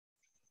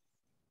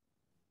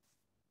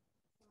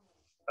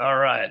All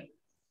right.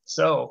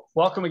 So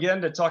welcome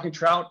again to Talking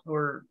Trout.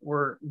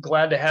 We're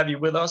glad to have you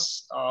with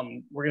us.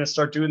 We're going to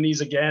start doing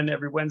these again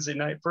every Wednesday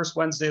night, first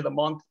Wednesday of the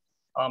month,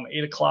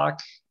 8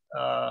 o'clock.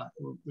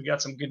 We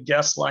got some good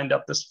guests lined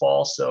up this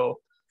fall, so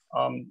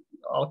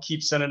I'll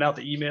keep sending out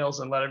the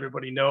emails and let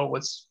everybody know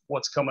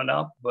what's coming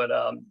up. But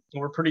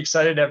we're pretty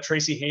excited to have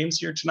Tracy Hames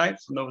here tonight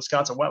from the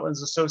Wisconsin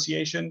Wetlands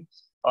Association.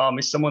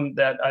 He's someone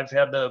that I've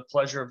had the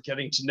pleasure of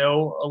getting to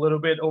know a little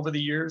bit over the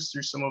years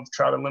through some of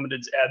Trout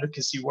Unlimited's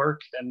advocacy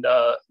work and,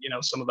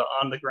 some of the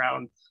on the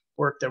ground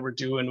work that we're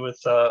doing with,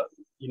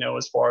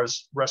 as far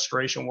as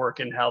restoration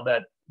work and how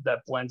that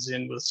blends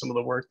in with some of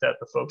the work that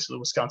the folks of the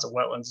Wisconsin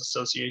Wetlands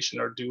Association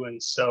are doing.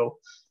 So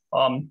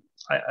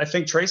I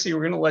think, Tracy,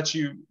 we're going to let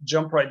you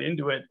jump right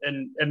into it.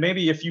 And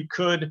maybe if you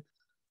could,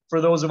 for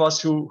those of us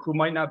who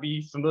might not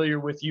be familiar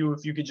with you,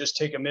 if you could just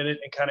take a minute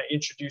and kind of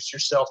introduce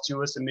yourself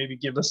to us and maybe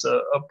give us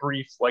a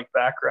brief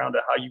background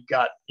of how you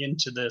got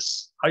into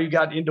this, how you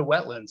got into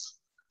wetlands.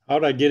 How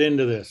did I get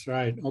into this?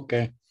 Right.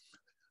 Okay.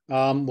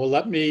 Well,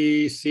 let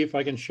me see if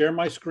I can share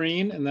my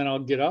screen and then I'll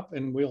get up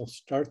and we'll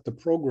start the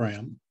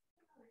program.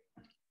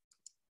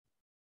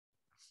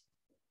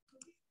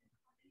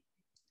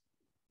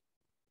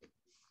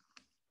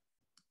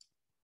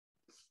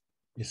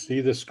 You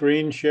see the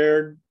screen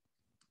shared?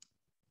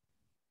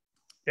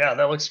 Yeah,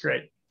 that looks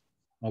great.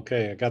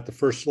 Okay, I got the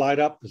first slide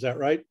up. Is that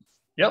right?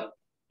 Yep,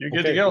 you're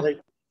good to go. Great.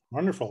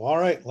 Wonderful. All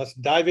right, let's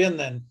dive in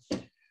then.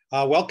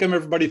 Welcome,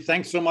 everybody.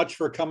 Thanks so much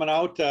for coming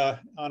out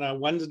on a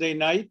Wednesday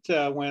night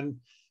when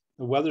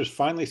the weather's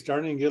finally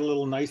starting to get a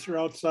little nicer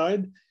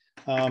outside.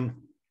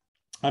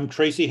 I'm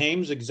Tracy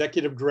Hames,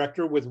 Executive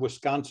Director with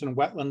Wisconsin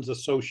Wetlands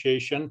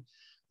Association.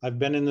 I've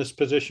been in this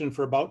position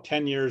for about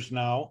 10 years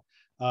now.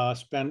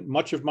 Spent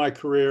much of my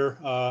career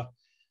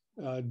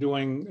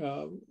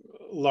doing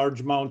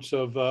large amounts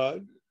of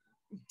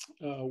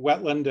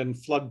wetland and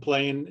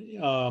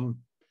floodplain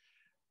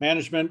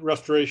management,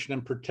 restoration,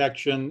 and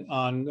protection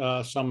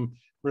on some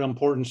real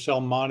important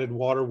cell-mounted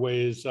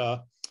waterways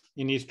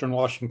in eastern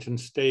Washington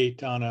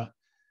state on a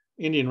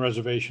Indian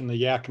reservation, the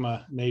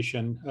Yakima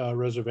Nation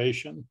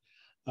reservation.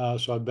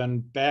 So I've been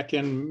back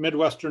in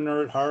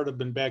Midwesterner at heart. I've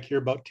been back here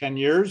about 10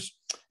 years.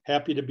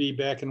 Happy to be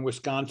back in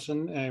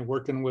Wisconsin and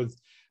working with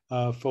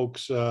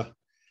folks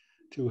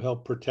to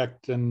help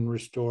protect and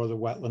restore the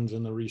wetlands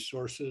and the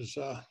resources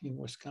in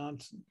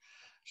Wisconsin.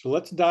 So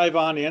let's dive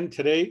on in.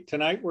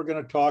 Tonight, we're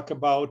going to talk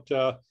about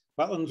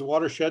wetlands,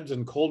 watersheds,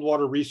 and cold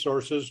water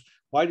resources.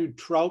 Why should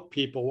trout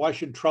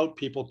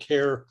people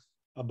care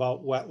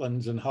about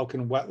wetlands, and how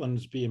can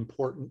wetlands be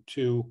important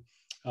to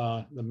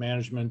the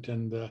management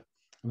and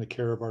the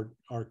care of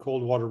our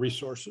cold water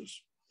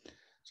resources?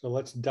 So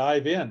let's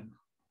dive in.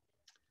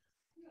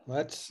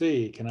 Let's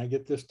see, can I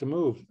get this to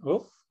move?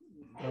 Oh,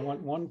 I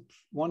went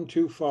one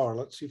too far.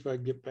 Let's see if I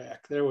can get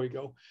back. There we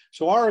go.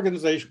 So our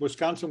organization,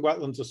 Wisconsin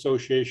Wetlands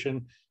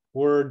Association,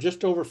 we're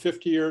just over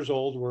 50 years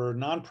old. We're a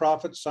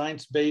nonprofit,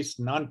 science-based,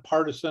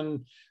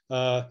 nonpartisan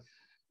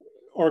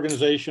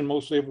organization,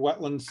 mostly of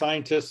wetland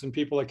scientists and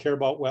people that care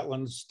about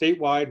wetlands.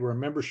 Statewide, we're a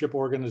membership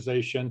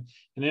organization.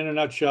 And in a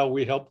nutshell,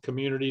 we help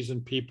communities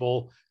and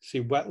people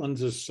see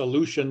wetlands as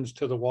solutions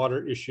to the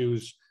water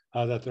issues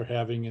that they're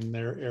having in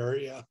their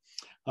area.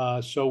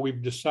 So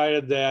we've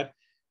decided that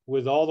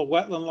with all the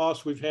wetland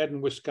loss we've had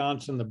in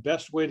Wisconsin, the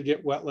best way to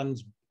get wetlands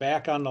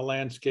back on the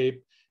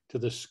landscape to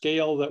the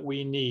scale that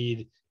we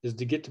need is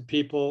to get to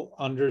people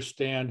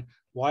understand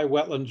why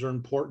wetlands are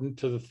important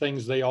to the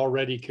things they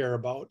already care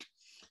about.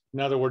 In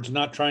other words,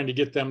 not trying to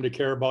get them to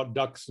care about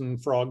ducks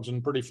and frogs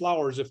and pretty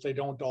flowers if they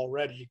don't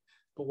already,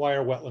 but why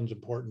are wetlands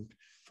important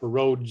for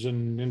roads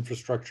and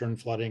infrastructure and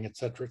flooding, et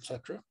cetera, et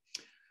cetera.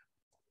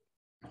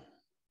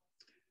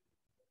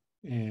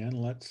 And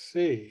let's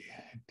see,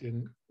 it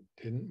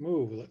didn't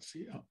move. Let's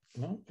see. Oh,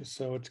 no,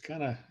 so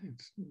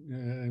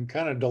I'm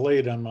kind of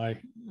delayed on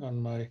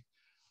my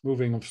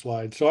moving of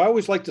slides. So I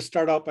always like to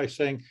start out by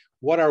saying,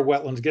 what are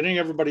wetlands? Getting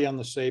everybody on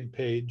the same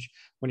page.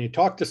 When you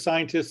talk to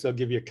scientists, they'll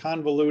give you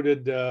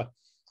convoluted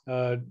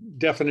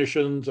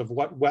definitions of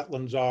what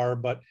wetlands are.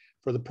 But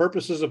for the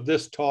purposes of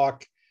this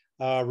talk,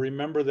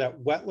 remember that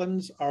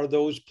wetlands are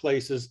those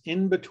places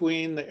in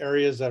between the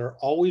areas that are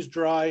always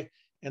dry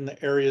and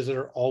the areas that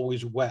are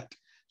always wet.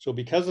 So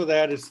because of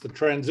that, it's the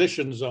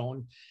transition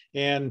zone.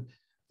 And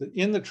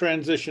in the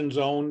transition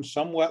zone,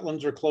 some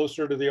wetlands are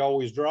closer to the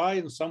always dry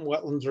and some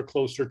wetlands are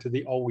closer to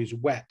the always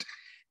wet.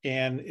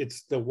 And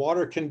it's the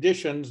water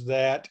conditions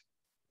that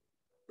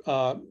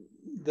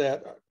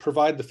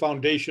provide the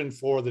foundation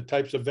for the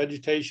types of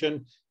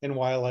vegetation and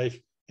wildlife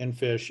and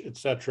fish, et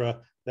cetera,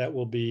 that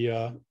will be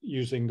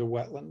using the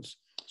wetlands.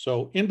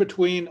 So in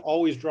between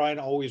always dry and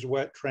always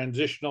wet,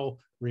 transitional,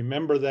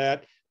 remember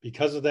that.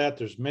 Because of that,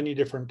 there's many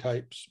different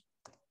types.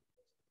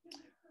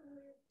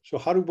 So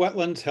how do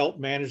wetlands help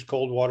manage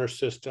cold water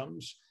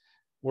systems?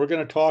 We're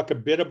going to talk a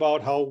bit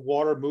about how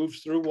water moves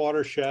through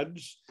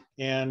watersheds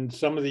and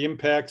some of the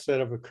impacts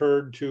that have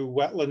occurred to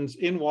wetlands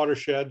in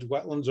watersheds.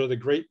 Wetlands are the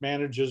great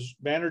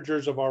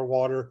managers of our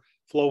water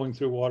flowing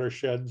through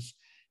watersheds.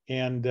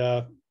 And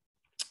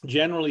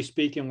generally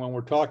speaking, when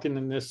we're talking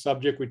in this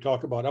subject, we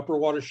talk about upper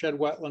watershed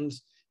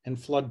wetlands and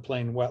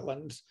floodplain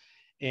wetlands.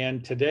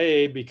 And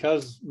today,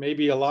 because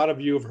maybe a lot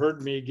of you have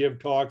heard me give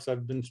talks,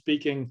 I've been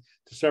speaking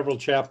to several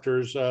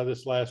chapters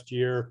this last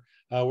year.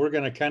 We're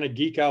going to kind of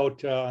geek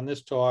out on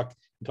this talk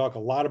and talk a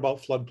lot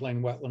about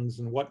floodplain wetlands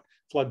and what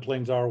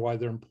floodplains are, why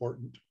they're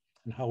important,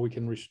 and how we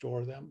can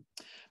restore them.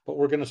 But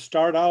we're going to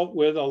start out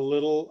with a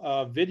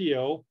little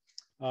video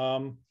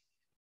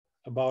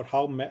about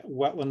how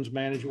wetlands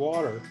manage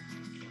water.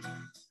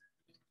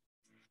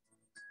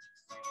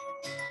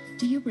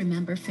 Do you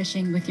remember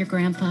fishing with your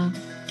grandpa,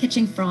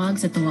 catching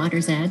frogs at the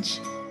water's edge?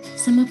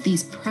 Some of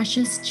these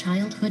precious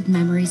childhood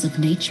memories of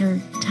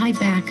nature tie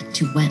back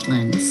to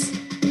wetlands.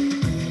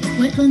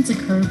 Wetlands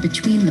occur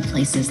between the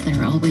places that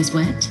are always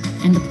wet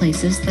and the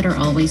places that are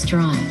always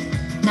dry.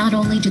 Not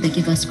only do they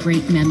give us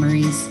great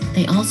memories,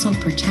 they also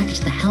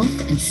protect the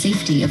health and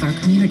safety of our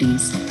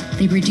communities.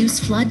 They reduce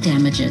flood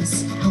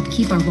damages, help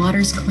keep our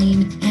waters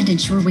clean, and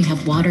ensure we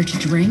have water to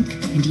drink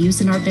and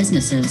use in our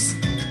businesses.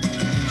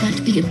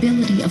 But the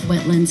ability of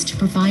wetlands to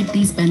provide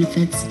these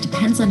benefits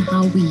depends on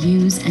how we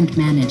use and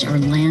manage our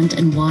land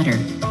and water.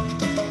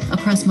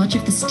 Across much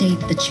of the state,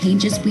 the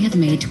changes we have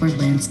made to our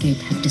landscape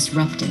have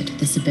disrupted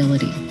this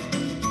ability.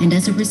 And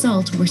as a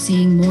result, we're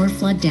seeing more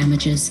flood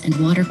damages and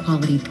water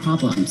quality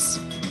problems.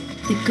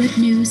 The good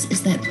news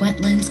is that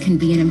wetlands can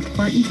be an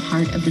important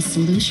part of the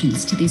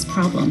solutions to these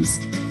problems.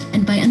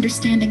 And by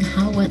understanding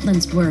how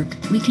wetlands work,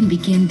 we can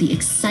begin the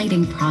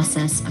exciting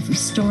process of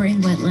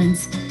restoring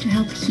wetlands to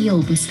help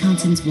heal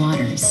Wisconsin's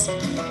waters.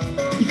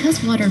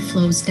 Because water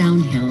flows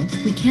downhill,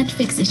 we can't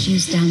fix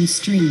issues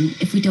downstream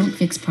if we don't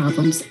fix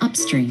problems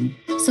upstream.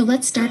 So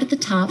let's start at the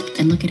top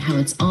and look at how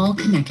it's all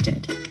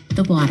connected.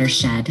 The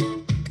watershed.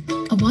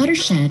 A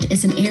watershed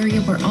is an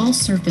area where all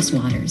surface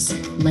waters,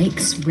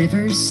 lakes,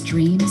 rivers,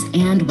 streams,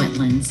 and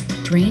wetlands,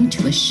 drain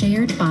to a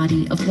shared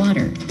body of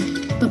water.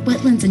 But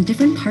wetlands in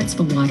different parts of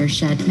a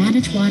watershed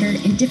manage water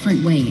in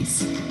different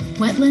ways.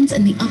 Wetlands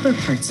in the upper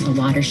parts of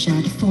the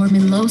watershed form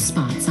in low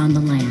spots on the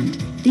land.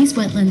 These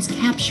wetlands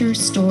capture,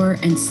 store,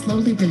 and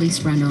slowly release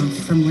runoff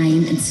from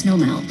rain and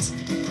snowmelt.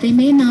 They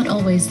may not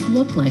always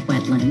look like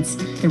wetlands.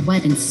 They're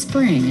wet in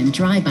spring and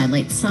dry by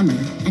late summer,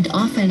 and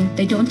often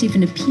they don't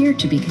even appear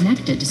to be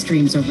connected to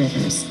streams or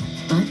rivers,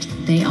 but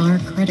they are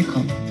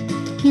critical.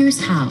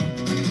 Here's how.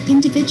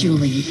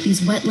 Individually,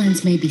 these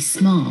wetlands may be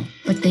small,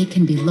 but they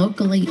can be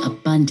locally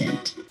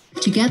abundant.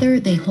 Together,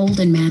 they hold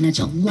and manage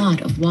a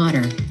lot of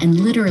water and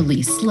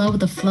literally slow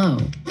the flow,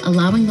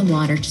 allowing the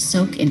water to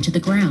soak into the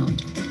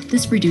ground.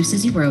 This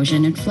reduces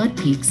erosion and flood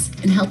peaks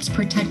and helps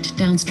protect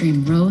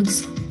downstream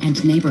roads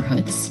and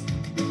neighborhoods.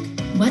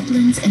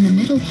 Wetlands in the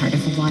middle part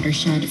of a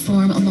watershed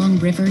form along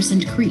rivers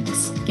and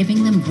creeks,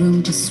 giving them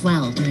room to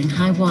swell during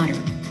high water.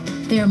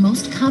 They are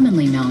most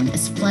commonly known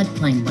as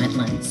floodplain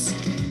wetlands.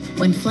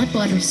 When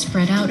floodwaters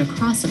spread out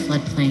across a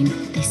floodplain,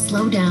 they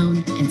slow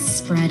down and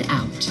spread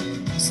out.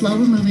 Slower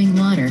moving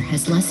water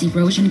has less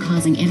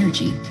erosion-causing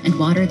energy, and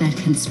water that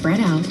can spread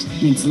out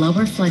means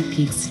lower flood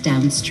peaks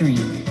downstream.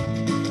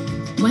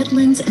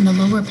 Wetlands in the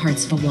lower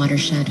parts of a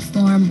watershed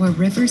form where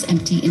rivers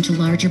empty into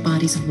larger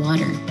bodies of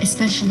water,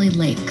 especially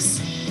lakes.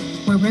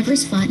 Where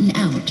rivers flatten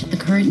out, the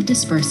current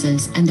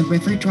disperses and the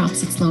river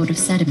drops its load of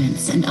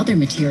sediments and other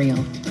material.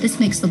 This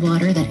makes the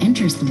water that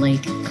enters the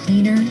lake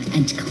cleaner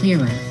and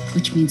clearer,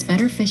 which means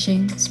better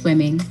fishing,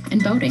 swimming,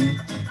 and boating.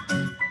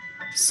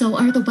 So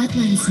are the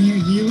wetlands near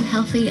you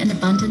healthy and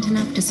abundant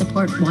enough to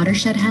support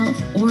watershed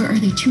health, or are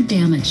they too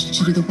damaged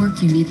to do the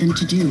work you need them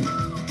to do?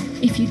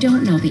 If you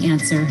don't know the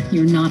answer,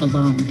 you're not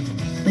alone.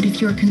 But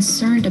if you're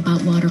concerned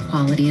about water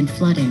quality and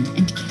flooding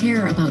and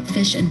care about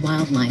fish and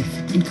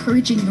wildlife,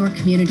 encouraging your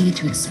community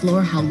to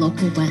explore how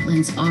local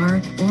wetlands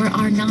are or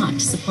are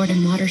not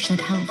supporting watershed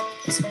health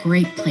is a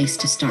great place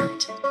to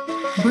start.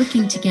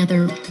 Working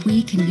together,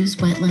 we can use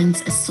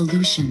wetlands as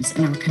solutions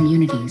in our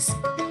communities.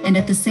 And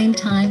at the same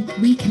time,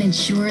 we can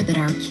ensure that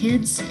our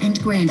kids and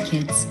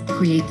grandkids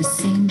create the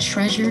same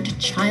treasured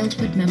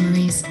childhood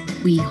memories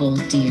we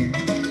hold dear.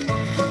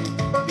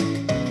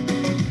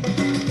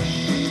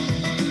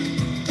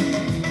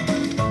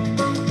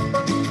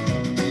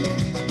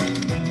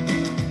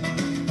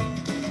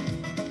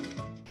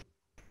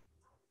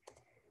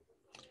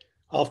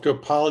 I'll have to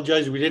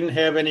apologize. We didn't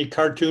have any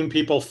cartoon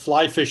people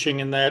fly fishing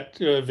in that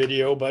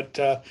video, but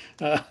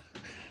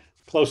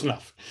close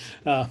enough.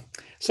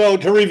 So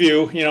to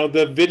review,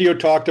 the video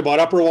talked about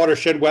upper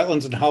watershed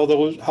wetlands and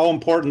how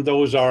important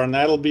those are, and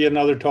that'll be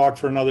another talk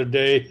for another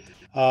day.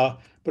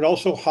 But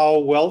also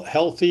how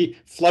healthy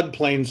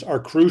floodplains are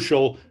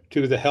crucial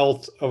to the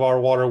health of our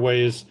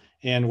waterways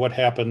and what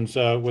happens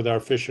with our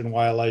fish and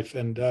wildlife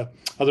and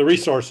other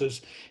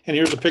resources. And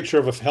here's a picture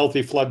of a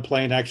healthy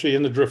floodplain actually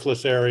in the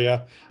driftless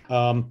area.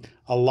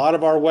 A lot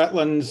of our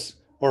wetlands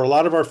or a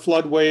lot of our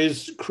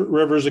floodways,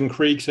 rivers and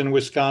creeks in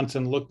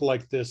Wisconsin looked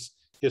like this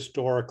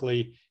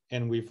historically,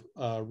 and we've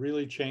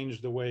really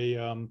changed the way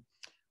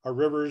our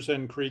rivers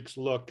and creeks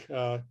look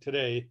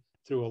today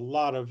through a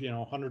lot of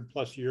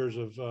 100+ years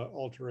of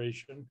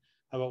alteration.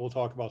 We'll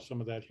talk about some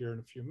of that here in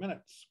a few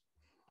minutes.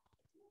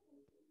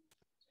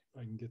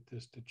 If I can get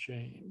this to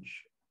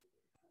change.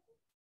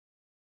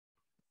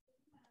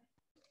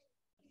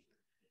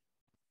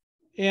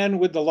 And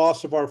with the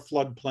loss of our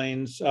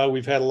floodplains,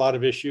 we've had a lot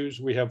of issues.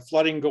 We have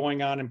flooding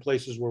going on in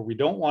places where we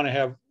don't want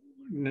to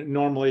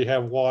normally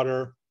have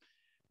water.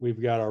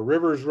 We've got our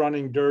rivers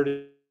running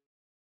dirty.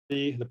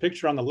 The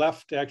picture on the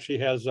left actually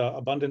has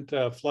abundant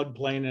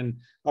floodplain and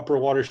upper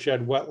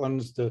watershed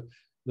wetlands.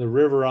 The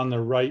river on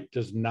the right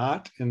does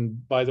not.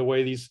 And by the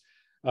way, these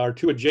are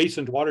two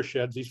adjacent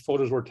watersheds. These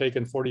photos were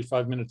taken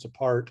 45 minutes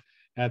apart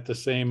at the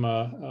same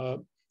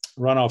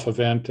runoff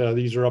event.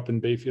 These are up in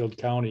Bayfield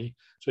County.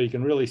 So you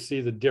can really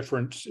see the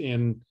difference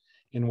in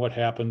what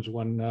happens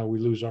when we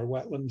lose our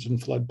wetlands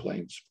and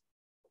floodplains.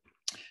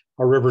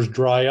 Our rivers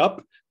dry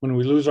up. When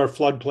we lose our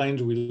floodplains,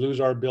 we lose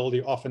our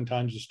ability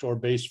oftentimes to store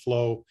base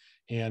flow.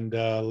 And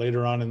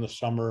later on in the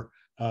summer,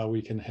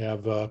 we can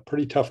have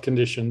pretty tough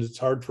conditions. It's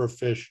hard for a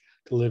fish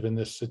to live in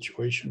this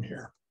situation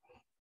here.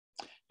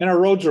 And our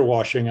roads are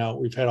washing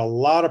out. We've had a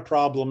lot of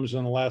problems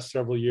in the last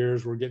several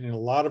years. We're getting a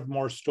lot of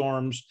more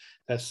storms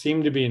that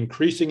seem to be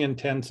increasing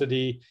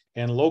intensity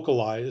and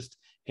localized.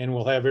 And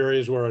we'll have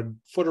areas where a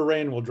foot of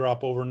rain will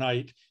drop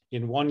overnight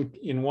in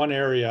one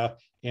area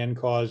and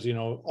cause,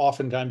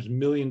 oftentimes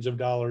millions of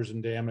dollars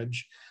in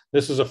damage.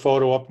 This is a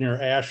photo up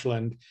near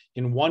Ashland.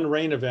 In one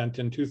rain event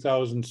in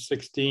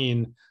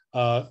 2016,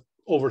 over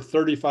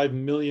 $35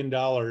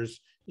 million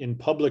in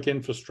public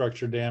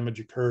infrastructure damage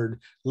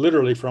occurred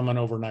literally from an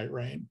overnight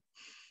rain.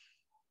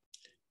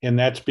 And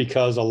that's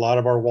because a lot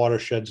of our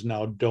watersheds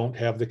now don't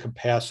have the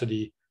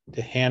capacity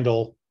to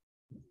handle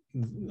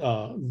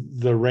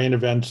the rain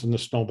events and the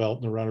snow belt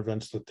and the run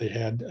events that they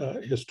had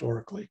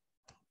historically.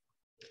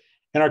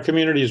 And our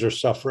communities are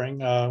suffering.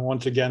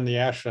 Once again, the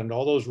Ashland,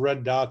 all those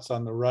red dots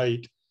on the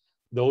right,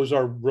 those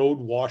are road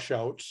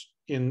washouts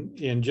in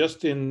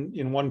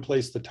one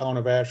place, the town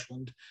of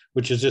Ashland,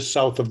 which is just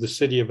south of the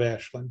city of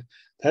Ashland.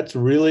 That's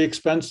really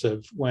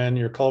expensive when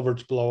your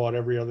culverts blow out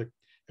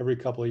every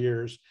couple of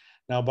years.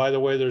 Now, by the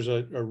way, there's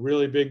a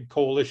really big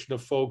coalition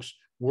of folks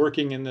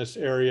working in this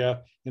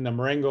area in the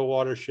Marengo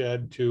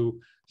watershed to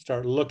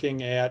start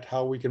looking at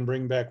how we can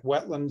bring back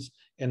wetlands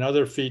and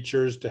other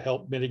features to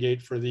help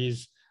mitigate for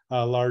these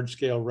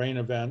large-scale rain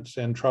events.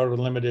 And Trout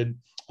Unlimited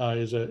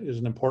is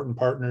an important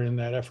partner in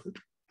that effort.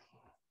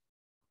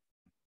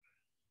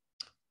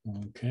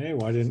 Okay,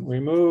 why didn't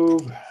we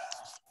move?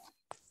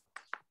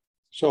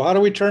 So how do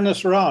we turn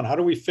this around? How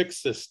do we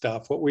fix this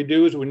stuff? What we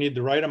do is we need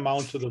the right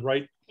amounts of the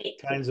right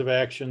kinds of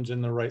actions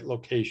in the right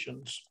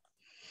locations.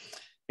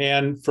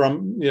 And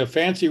from the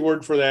fancy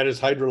word for that is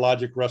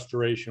hydrologic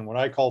restoration, what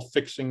I call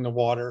fixing the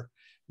water.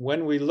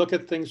 When we look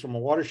at things from a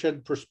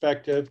watershed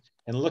perspective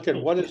and look at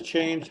what has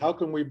changed, how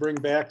can we bring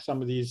back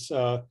some of these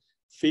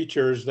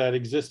features that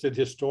existed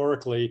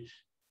historically?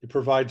 It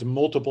provides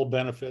multiple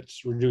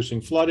benefits,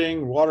 reducing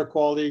flooding, water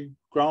quality,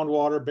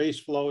 groundwater, base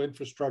flow,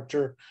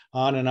 infrastructure,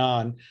 on and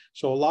on.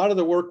 So a lot of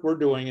the work we're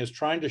doing is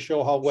trying to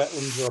show how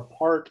wetlands are a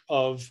part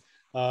of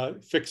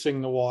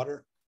fixing the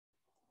water.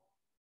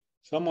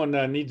 Someone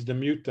needs to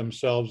mute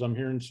themselves. I'm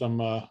hearing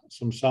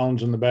some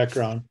sounds in the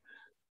background.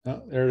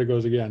 Oh, there it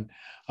goes again.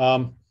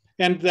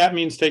 And that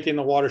means taking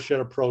the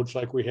watershed approach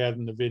like we had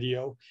in the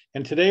video.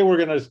 And today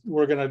we're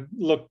gonna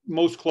look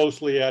most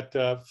closely at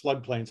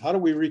floodplains. How do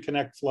we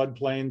reconnect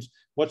floodplains?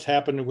 What's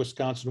happened in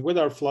Wisconsin with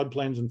our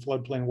floodplains and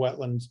floodplain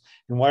wetlands,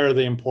 and why are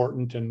they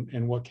important,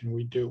 and what can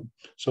we do?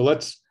 So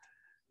let's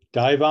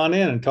dive on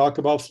in and talk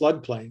about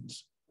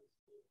floodplains.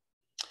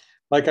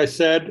 Like I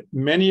said,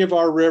 many of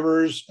our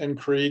rivers and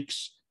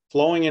creeks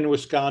flowing in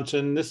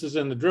Wisconsin, this is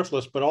in the drift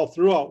list, but all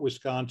throughout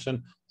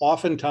Wisconsin,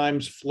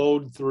 oftentimes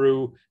flowed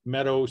through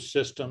meadow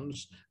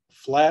systems,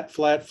 flat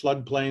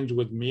floodplains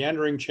with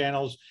meandering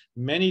channels,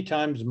 many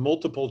times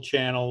multiple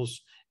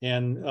channels,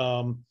 and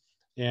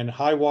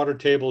high water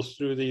tables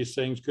through these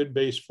things, good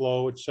base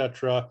flow, et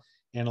cetera.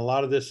 And a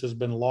lot of this has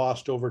been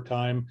lost over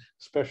time,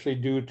 especially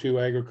due to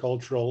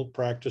agricultural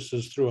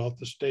practices throughout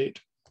the state.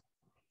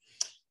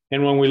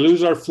 And when we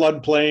lose our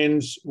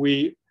floodplains,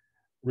 we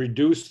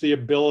reduce the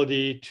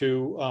ability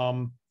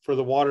to for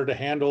the water to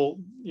handle,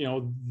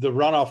 the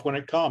runoff when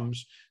it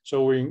comes.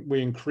 So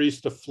we increase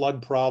the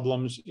flood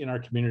problems in our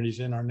communities,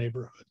 in our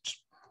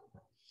neighborhoods.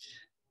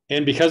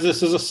 And because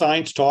this is a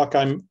science talk,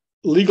 I'm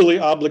legally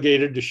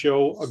obligated to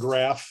show a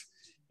graph.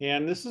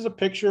 And this is a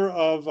picture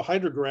of a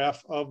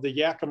hydrograph of the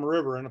Yakima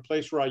River in a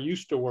place where I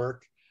used to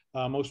work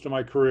most of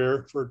my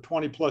career. For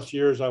 20 plus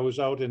years, I was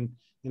out in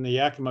the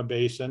Yakima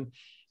Basin.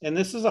 And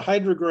this is a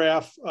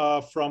hydrograph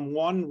from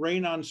one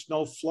rain on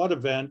snow flood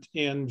event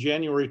in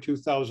January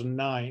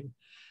 2009.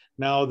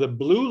 Now, the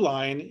blue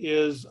line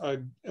is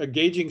a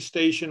gauging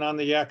station on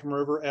the Yakima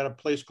River at a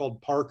place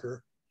called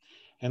Parker.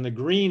 And the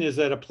green is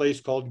at a place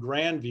called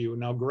Grandview.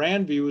 Now,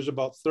 Grandview is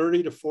about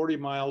 30 to 40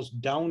 miles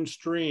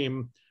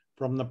downstream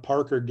from the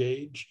Parker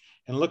gauge.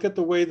 And look at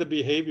the way the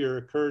behavior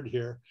occurred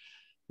here.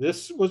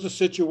 This was a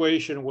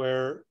situation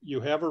where you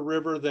have a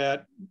river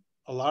that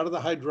a lot of the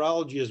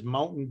hydrology is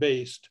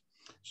mountain-based.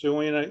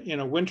 So in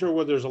a winter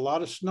where there's a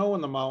lot of snow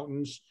in the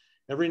mountains,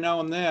 every now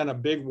and then a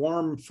big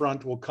warm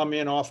front will come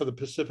in off of the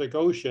Pacific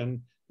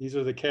Ocean. These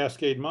are the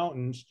Cascade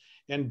Mountains,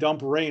 and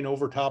dump rain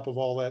over top of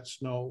all that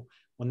snow.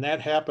 When that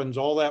happens,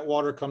 all that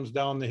water comes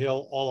down the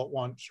hill all at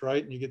once,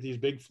 right? And you get these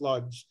big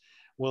floods.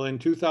 Well, in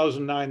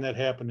 2009, that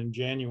happened in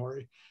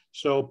January.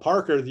 So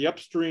Parker, the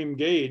upstream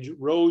gauge,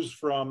 rose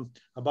from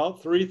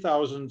about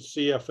 3,000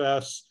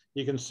 CFS.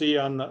 You can see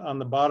on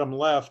the bottom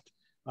left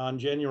on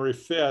January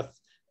 5th.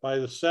 By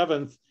the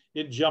 7th,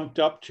 it jumped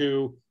up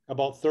to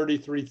about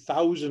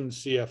 33,000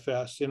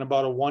 CFS in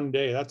about a 1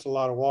 day. That's a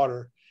lot of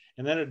water.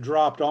 And then it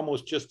dropped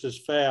almost just as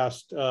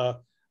fast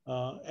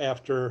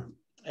after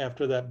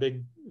that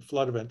big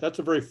flood event. That's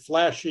a very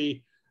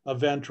flashy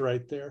event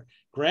right there.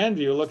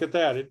 Grandview, look at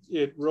that.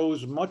 It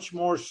rose much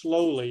more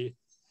slowly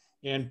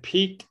and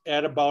peaked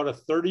at about a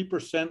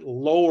 30%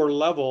 lower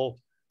level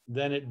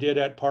than it did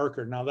at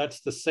Parker. Now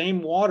that's the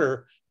same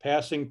water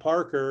passing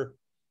Parker,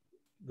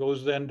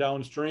 goes then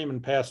downstream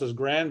and passes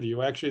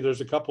Grandview. Actually,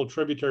 there's a couple of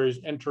tributaries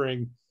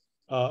entering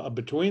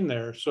between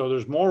there. So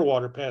there's more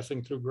water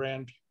passing through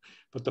Grandview,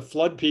 but the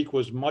flood peak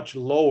was much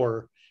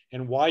lower.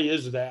 And why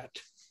is that?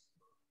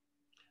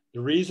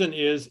 The reason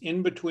is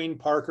in between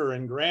Parker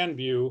and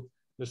Grandview,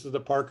 this is the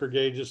Parker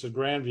gauge, this is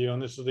Grandview,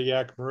 and this is the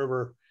Yakima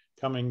River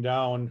coming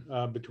down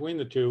between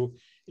the two,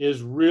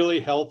 is really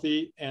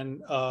healthy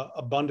and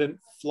abundant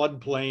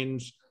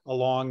floodplains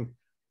along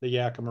the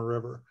Yakima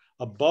River.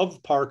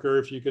 Above Parker,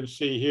 if you can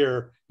see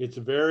here, it's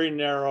very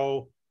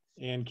narrow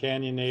and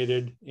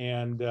canyonnated,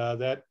 and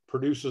that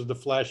produces the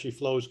flashy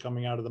flows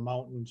coming out of the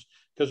mountains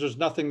because there's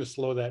nothing to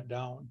slow that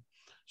down.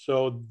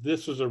 So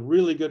this is a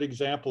really good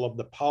example of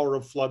the power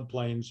of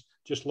floodplains,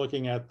 just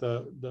looking at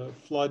the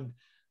flood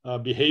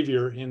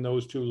behavior in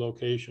those two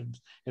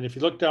locations. And if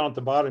you look down at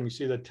the bottom, you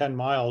see that 10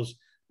 miles,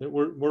 that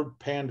we're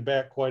panned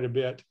back quite a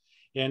bit.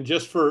 And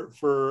just for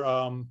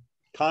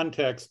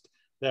context,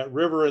 that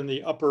river in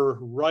the upper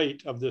right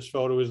of this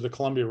photo is the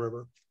Columbia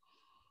River.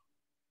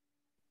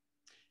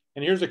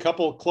 And here's a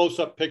couple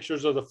close-up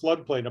pictures of the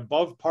floodplain.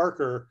 Above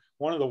Parker,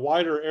 one of the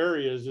wider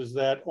areas is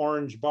that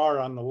orange bar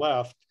on the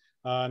left,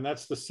 and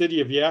that's the city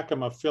of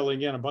Yakima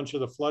filling in a bunch of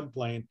the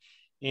floodplain.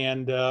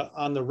 And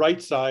on the right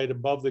side,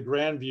 above the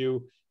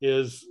Grandview,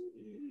 is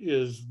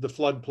the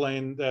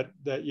floodplain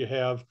that you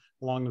have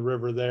along the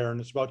river there.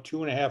 And it's about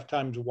 2.5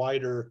 times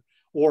wider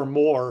or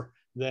more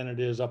than it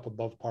is up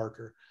above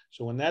Parker.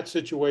 So in that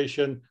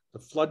situation, the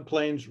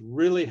floodplains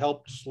really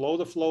helped slow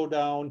the flow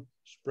down,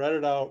 spread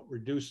it out,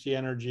 reduce the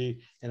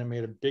energy, and it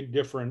made a big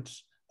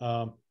difference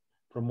from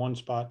one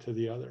spot to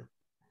the other.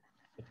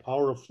 The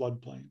power of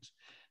floodplains.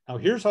 Now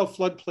here's how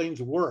floodplains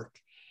work.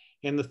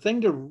 And the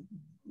thing to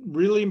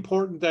really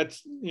important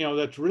that's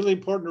really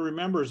important to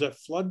remember is that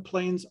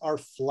floodplains are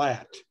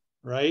flat,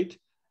 right?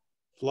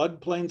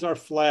 Floodplains are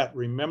flat,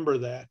 remember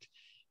that.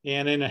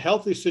 And in a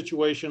healthy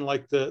situation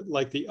like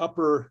the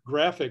upper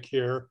graphic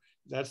here,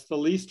 that's the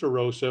least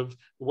erosive.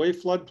 The way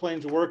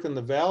floodplains work and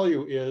the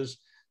value is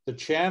the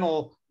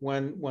channel,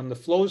 when the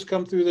flows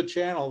come through the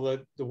channel,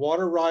 the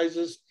water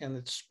rises and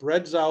it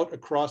spreads out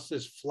across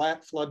this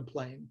flat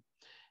floodplain.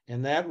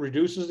 And that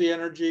reduces the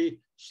energy,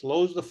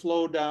 slows the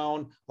flow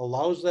down,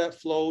 allows that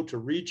flow to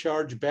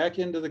recharge back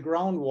into the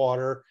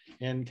groundwater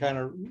and kind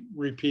of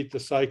repeat the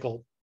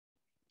cycle.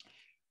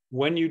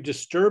 When you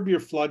disturb your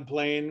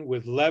floodplain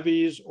with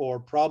levees or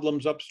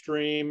problems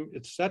upstream,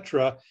 et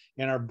cetera,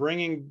 and are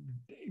bringing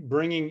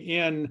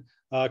in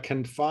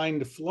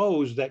confined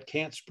flows that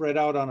can't spread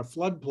out on a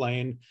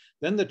floodplain,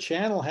 then the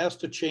channel has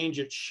to change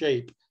its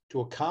shape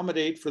to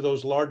accommodate for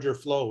those larger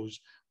flows.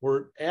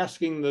 We're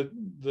asking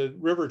the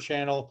river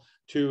channel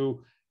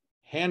to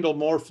handle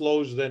more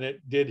flows than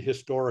it did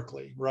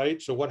historically,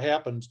 right? So what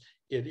happens?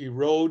 It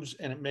erodes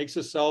and it makes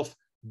itself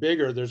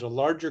bigger. There's a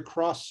larger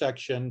cross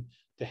section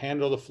to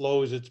handle the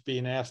flows it's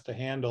being asked to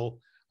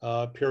handle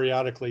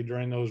periodically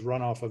during those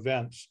runoff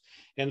events.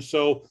 And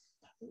so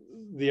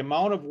the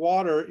amount of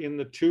water in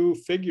the two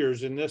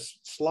figures in this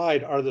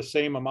slide are the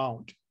same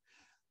amount.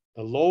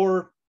 The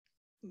lower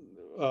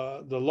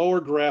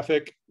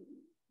graphic,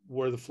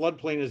 where the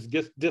floodplain is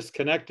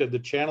disconnected, the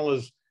channel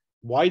has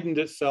widened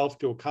itself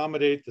to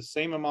accommodate the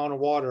same amount of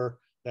water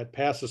that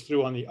passes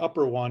through on the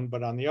upper one,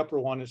 but on the upper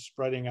one it's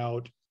spreading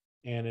out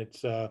and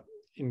it's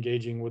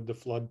engaging with the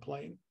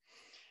floodplain.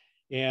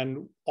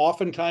 And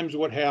oftentimes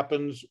what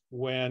happens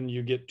when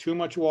you get too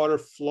much water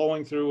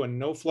flowing through and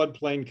no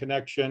floodplain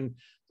connection,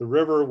 the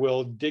river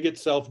will dig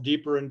itself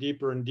deeper and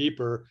deeper and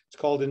deeper. It's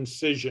called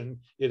incision.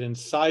 It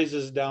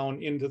incises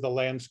down into the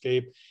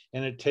landscape.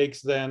 And it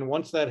takes then,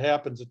 once that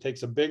happens, it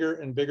takes a bigger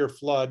and bigger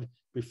flood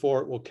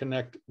before it will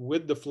connect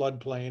with the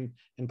floodplain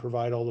and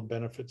provide all the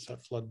benefits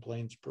that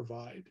floodplains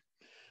provide.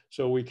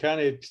 So we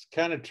kind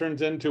of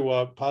turns into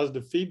a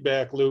positive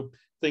feedback loop.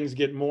 Things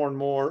get more and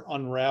more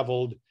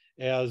unraveled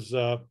as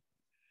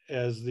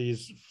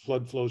these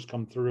flood flows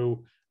come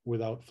through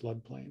without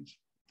floodplains.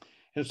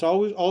 And it's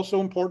always also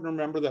important to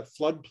remember that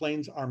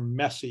floodplains are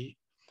messy.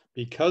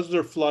 because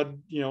they're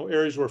flood,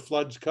 areas where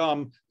floods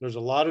come, there's a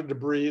lot of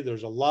debris,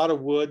 there's a lot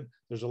of wood,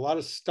 there's a lot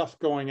of stuff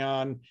going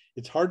on.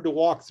 It's hard to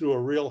walk through a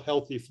real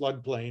healthy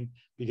floodplain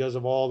because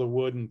of all the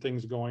wood and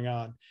things going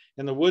on.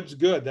 And the wood's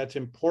good. That's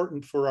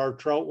important for our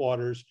trout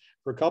waters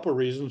for a couple of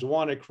reasons.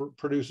 One, it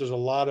produces a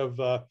lot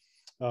of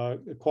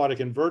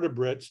aquatic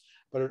invertebrates,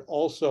 but it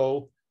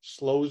also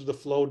slows the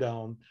flow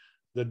down.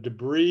 The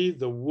debris,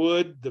 the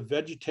wood, the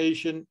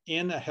vegetation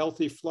in a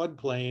healthy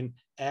floodplain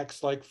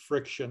acts like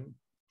friction.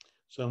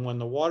 So when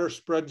the water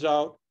spreads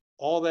out,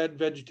 all that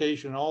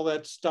vegetation, all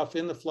that stuff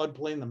in the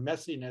floodplain, the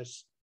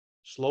messiness,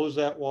 slows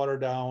that water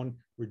down,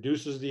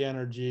 reduces the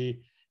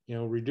energy,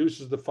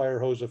 reduces the fire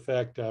hose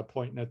effect,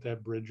 pointing at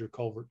that bridge or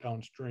culvert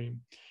downstream.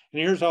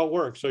 And here's how it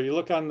works. So you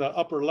look on the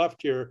upper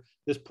left here,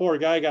 this poor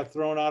guy got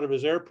thrown out of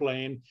his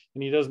airplane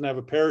and he doesn't have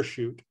a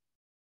parachute.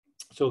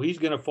 So he's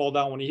going to fall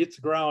down when he hits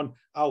the ground.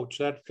 Ouch,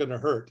 that's going to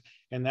hurt.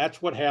 And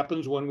that's what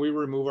happens when we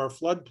remove our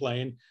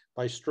floodplain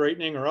by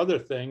straightening or other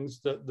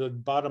things. The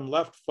bottom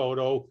left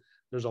photo,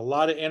 there's a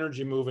lot of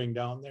energy moving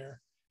down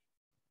there.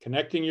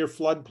 Connecting your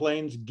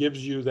floodplains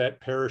gives you that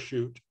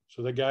parachute.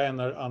 So the guy on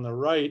the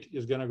right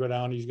is going to go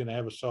down. He's going to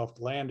have a soft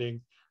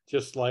landing,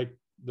 just like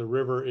the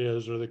river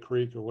is, or the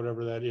creek, or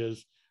whatever that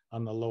is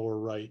on the lower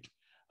right.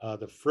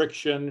 The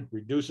friction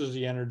reduces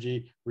the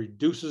energy,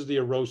 reduces the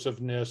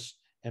erosiveness,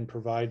 and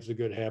provides the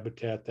good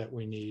habitat that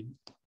we need.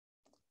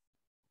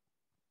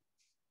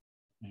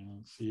 And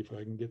let's see if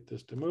I can get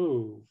this to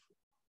move.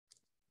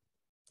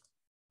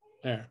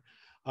 There.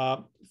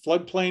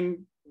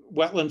 Floodplain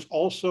wetlands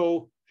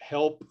also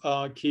help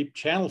keep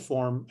channel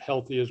form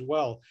healthy as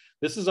well.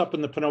 This is up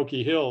in the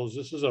Pinocchio Hills.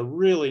 This is a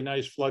really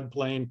nice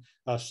floodplain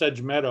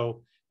sedge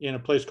meadow in a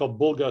place called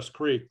Bulgus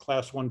Creek,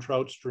 class 1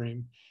 trout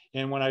stream.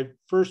 And when I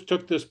first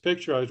took this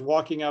picture, I was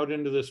walking out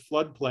into this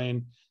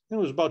floodplain. It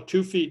was about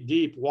 2 feet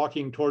deep,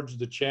 walking towards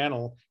the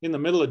channel in the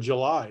middle of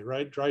July,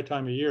 right? Dry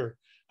time of year.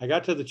 I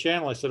got to the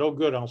channel. I said, oh,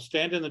 good. I'll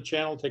stand in the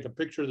channel, take a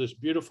picture of this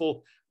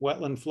beautiful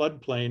wetland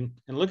floodplain,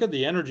 and look at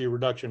the energy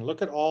reduction.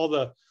 Look at all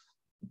the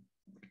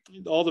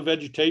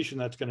vegetation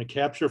that's going to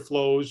capture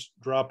flows,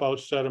 drop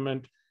out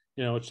sediment,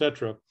 et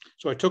cetera.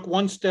 So I took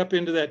one step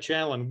into that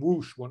channel and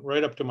whoosh, went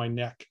right up to my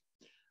neck.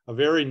 A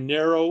very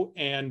narrow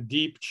and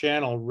deep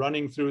channel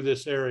running through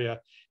this area.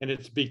 And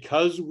it's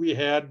because we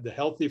had the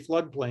healthy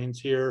floodplains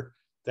here,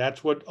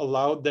 that's what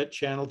allowed that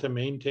channel to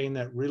maintain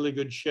that really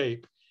good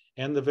shape.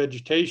 And the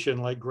vegetation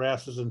like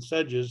grasses and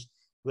sedges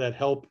that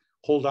help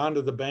hold on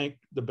to the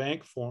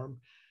bank form.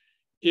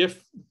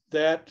 If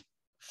that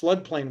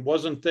floodplain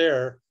wasn't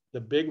there,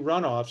 the big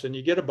runoffs, and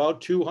you get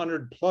about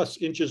 200 plus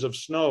inches of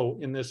snow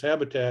in this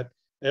habitat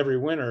every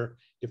winter.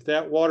 If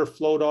that water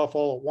flowed off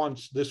all at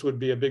once, this would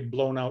be a big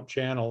blown out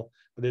channel,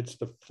 but it's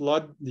the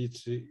flood,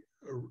 it's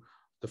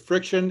the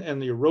friction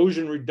and the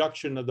erosion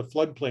reduction of the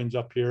floodplains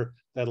up here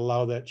that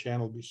allow that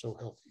channel to be so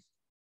healthy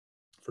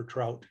for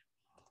trout.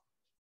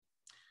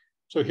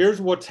 So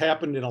here's what's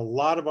happened in a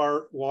lot of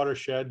our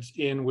watersheds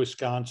in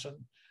Wisconsin.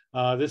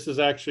 This is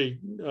actually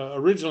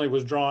originally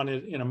was drawn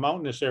in a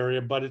mountainous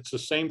area, but it's the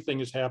same thing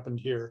has happened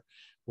here.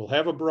 We'll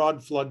have a broad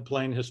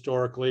floodplain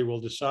historically.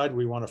 We'll decide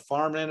we want to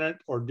farm in it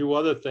or do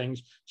other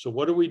things. So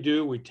what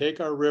do? We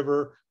take our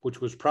river, which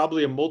was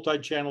probably a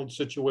multi-channeled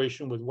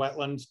situation with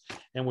wetlands,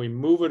 and we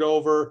move it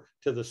over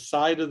to the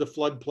side of the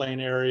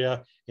floodplain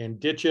area and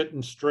ditch it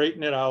and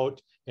straighten it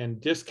out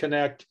and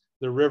disconnect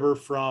the river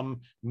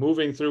from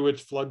moving through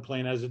its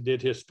floodplain as it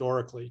did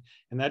historically.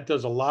 And that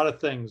does a lot of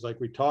things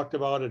like we talked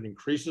about. It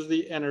increases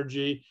the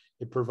energy.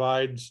 It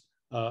provides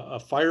a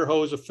fire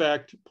hose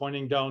effect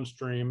pointing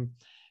downstream.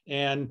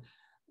 And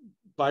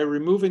by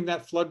removing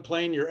that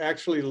floodplain, you're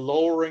actually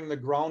lowering the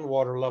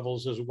groundwater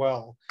levels as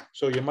well.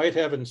 So you might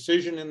have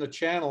incision in the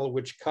channel,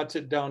 which cuts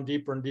it down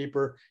deeper and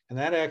deeper. And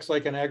that acts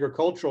like an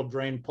agricultural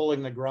drain,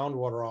 pulling the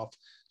groundwater off.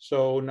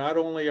 So not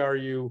only are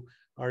you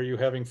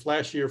having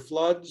flashier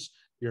floods,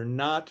 you're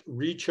not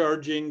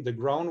recharging the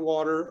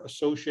groundwater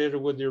associated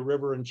with your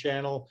river and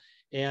channel.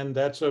 And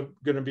that's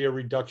going to be a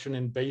reduction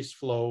in base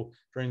flow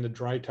during the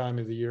dry time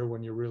of the year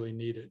when you really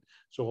need it.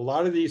 So a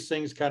lot of these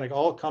things kind of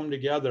all come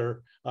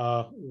together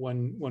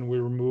when we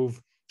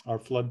remove our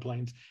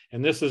floodplains.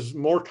 And this is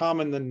more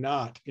common than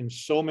not in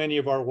so many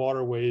of our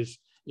waterways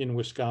in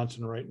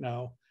Wisconsin right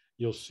now.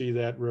 You'll see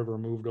that river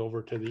moved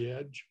over to the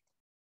edge.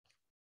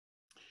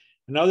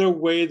 Another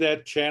way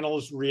that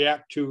channels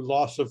react to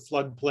loss of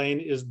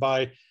floodplain is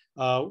by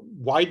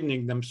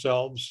widening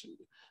themselves.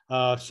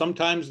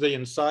 Sometimes they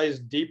incise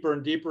deeper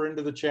and deeper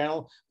into the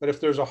channel, but if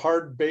there's a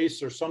hard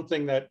base or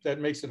something that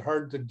makes it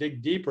hard to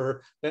dig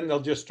deeper, then they'll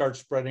just start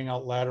spreading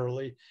out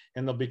laterally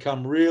and they'll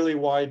become really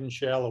wide and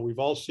shallow. We've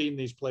all seen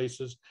these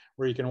places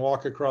where you can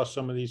walk across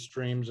some of these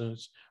streams and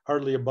it's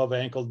hardly above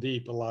ankle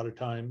deep a lot of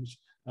times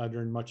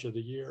during much of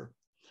the year.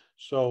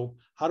 So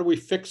how do we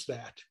fix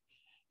that?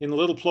 In the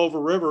Little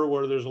Plover River,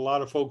 where there's a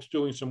lot of folks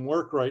doing some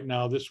work right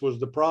now, this was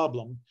the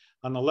problem.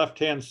 On the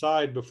left-hand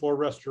side, before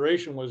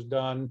restoration was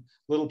done,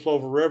 Little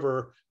Plover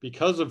River,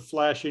 because of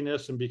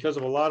flashiness and because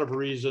of a lot of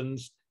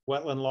reasons,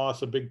 wetland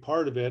loss a big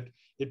part of it,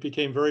 it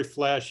became very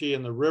flashy,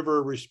 and the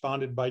river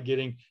responded by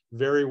getting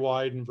very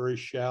wide and very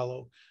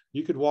shallow.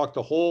 You could walk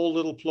the whole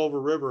Little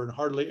Plover River and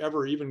hardly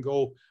ever even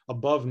go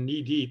above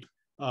knee-deep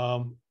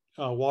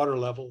water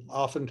level,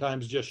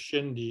 oftentimes just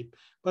shin deep,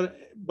 but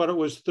it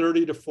was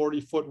 30 to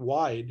 40 foot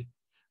wide,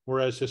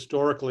 whereas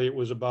historically it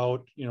was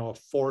about, you know, a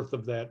fourth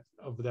of that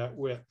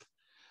width.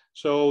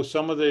 So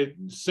some of the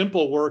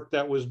simple work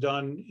that was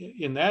done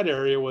in that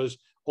area was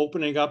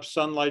opening up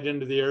sunlight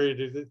into the area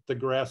to get the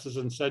grasses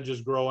and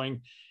sedges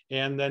growing,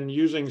 and then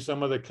using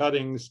some of the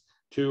cuttings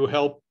to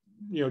help,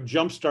 you know,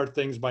 jumpstart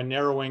things by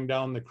narrowing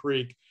down the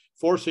creek,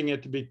 forcing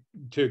it to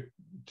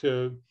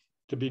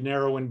be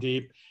narrow and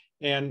deep.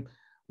 And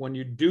when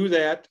you do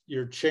that,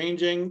 you're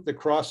changing the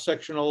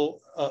cross-sectional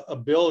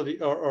ability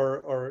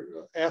or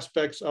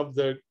aspects of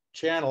the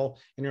channel,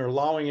 and you're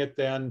allowing it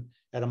then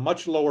at a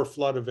much lower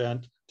flood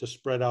event to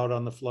spread out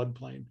on the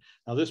floodplain.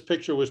 Now, this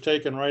picture was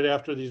taken right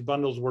after these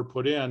bundles were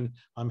put in.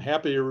 I'm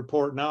happy to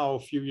report now, a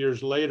few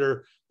years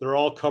later, they're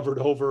all covered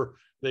over.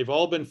 They've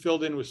all been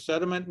filled in with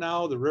sediment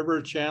now. The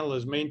river channel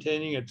is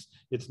maintaining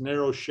its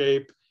narrow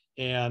shape,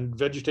 and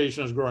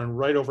vegetation is growing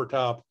right over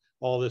top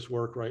all this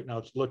work right now.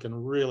 It's looking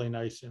really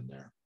nice in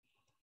there.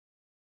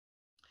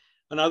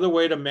 Another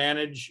way to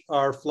manage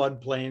our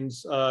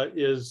floodplains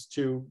is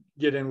to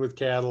get in with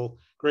cattle,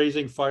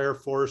 grazing, fire,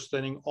 forest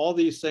thinning, all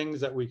these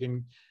things that we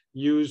can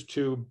use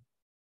to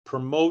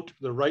promote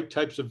the right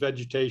types of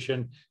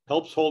vegetation,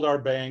 helps hold our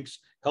banks,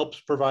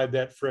 helps provide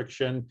that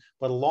friction.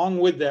 But along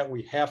with that,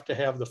 we have to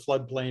have the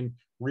floodplain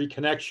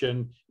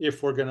reconnection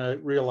if we're going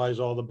to realize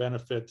all the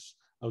benefits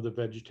of the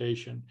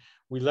vegetation.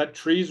 We let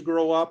trees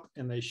grow up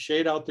and they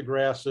shade out the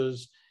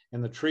grasses,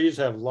 and the trees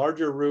have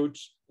larger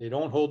roots. They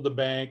don't hold the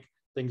bank.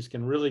 Things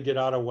can really get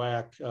out of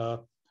whack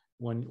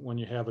when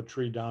you have a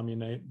tree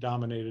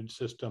dominated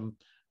system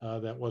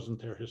that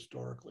wasn't there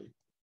historically.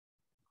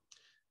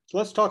 So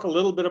let's talk a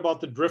little bit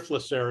about the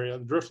driftless area.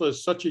 The driftless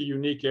is such a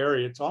unique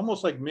area. It's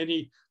almost like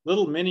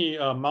little mini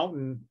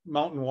mountain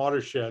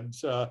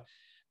watersheds.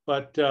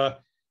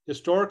 But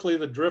historically,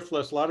 the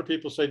driftless, a lot of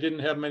people say didn't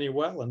have many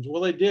wetlands.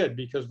 Well, they did,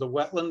 because the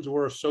wetlands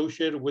were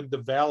associated with the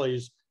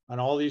valleys on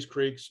all these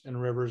creeks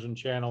and rivers and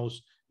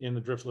channels in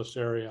the driftless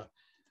area.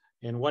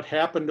 And what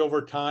happened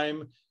over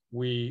time,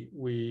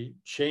 we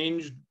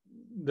changed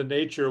the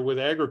nature with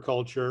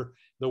agriculture,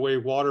 the way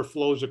water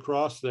flows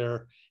across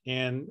there.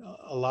 And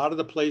a lot of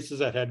the places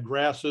that had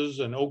grasses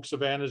and oak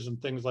savannas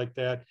and things like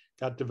that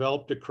got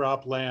developed to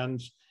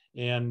croplands.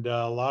 And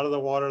a lot of the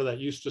water that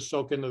used to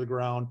soak into the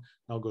ground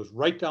now goes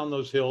right down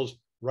those hills,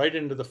 right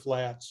into the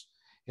flats.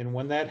 And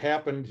when that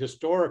happened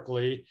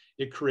historically,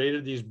 it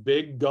created these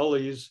big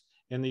gullies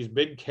and these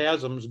big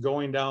chasms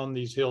going down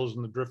these hills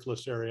in the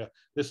driftless area.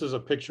 This is a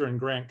picture in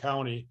Grant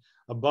County.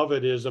 Above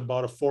it is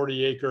about a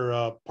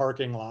 40-acre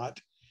parking lot.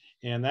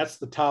 And that's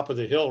the top of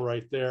the hill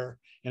right there.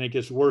 And it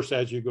gets worse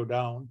as you go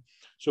down.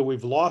 So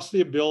we've lost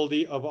the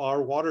ability of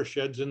our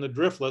watersheds in the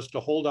driftless to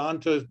hold on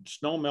to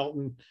snow melt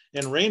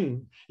and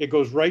rain. It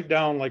goes right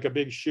down like a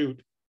big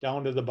chute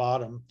down to the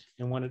bottom.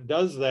 And when it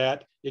does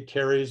that, it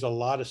carries a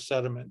lot of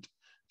sediment.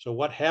 So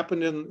what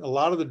happened in a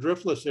lot of the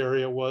driftless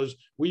area was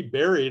we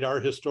buried our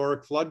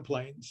historic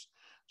floodplains.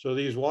 So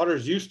these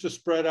waters used to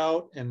spread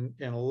out, and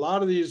a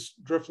lot of these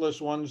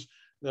driftless ones,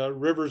 the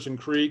rivers and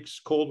creeks,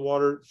 cold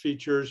water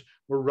features,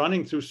 were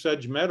running through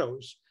sedge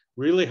meadows,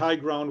 really high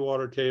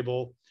groundwater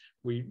table.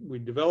 We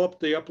developed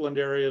the upland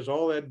areas,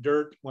 all that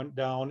dirt went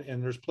down,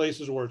 and there's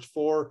places where it's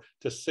 4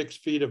 to 6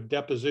 feet of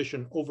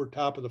deposition over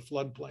top of the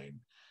floodplain.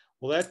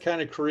 Well, that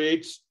kind of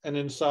creates an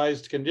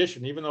incised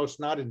condition. Even though it's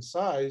not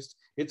incised,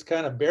 it's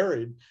kind of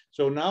buried.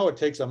 So now it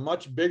takes a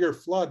much bigger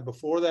flood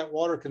before that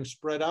water can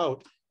spread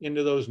out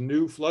into those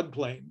new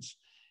floodplains.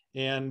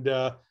 And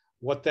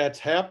what's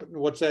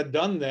that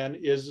done then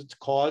is it's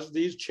caused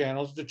these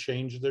channels to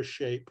change their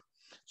shape.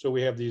 So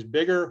we have these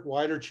bigger,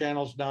 wider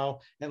channels now,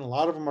 and a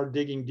lot of them are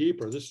digging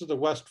deeper. This is the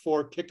West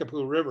Fork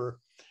Kickapoo River.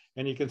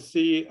 And you can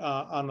see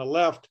on the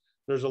left,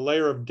 there's a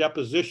layer of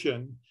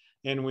deposition.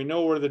 And we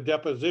know where the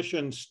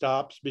deposition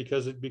stops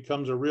because it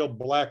becomes a real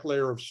black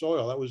layer of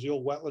soil. That was the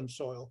old wetland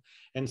soil.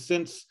 And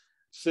since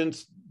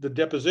the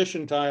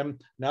deposition time,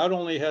 not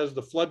only has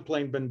the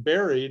floodplain been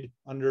buried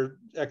under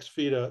X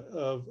feet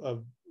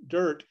of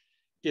dirt,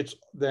 it's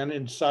then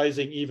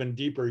incising even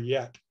deeper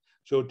yet.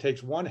 So it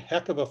takes one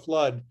heck of a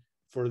flood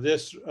for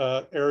this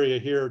area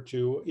here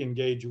to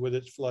engage with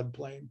its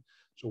floodplain.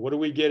 So what are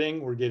we getting?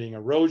 We're getting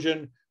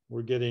erosion.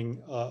 We're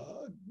getting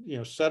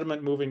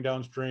sediment moving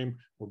downstream.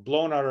 We're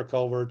blowing out our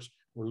culverts.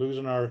 We're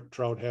losing our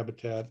trout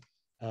habitat,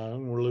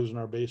 and we're losing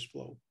our base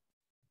flow.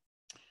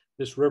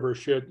 This river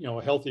should,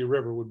 a healthy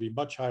river would be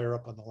much higher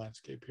up on the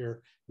landscape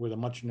here with a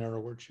much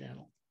narrower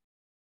channel.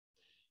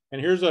 And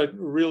here's a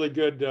really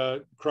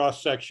good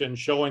cross section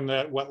showing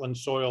that wetland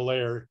soil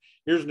layer.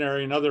 Here's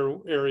another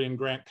area in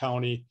Grant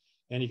County,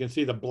 and you can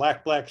see the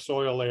black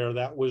soil layer.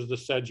 That was the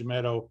sedge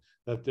meadow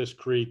that this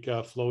creek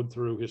flowed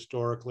through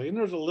historically. And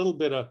there's a little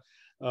bit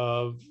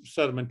of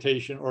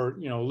sedimentation or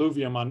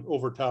alluvium on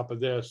over top of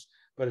this,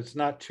 but it's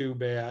not too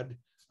bad.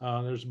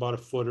 There's about a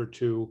foot or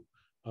two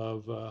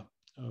of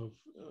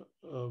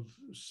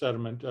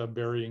sediment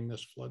burying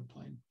this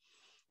floodplain.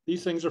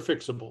 These things are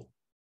fixable.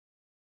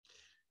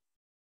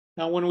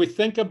 Now, when we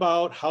think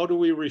about how do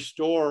we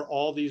restore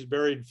all these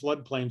buried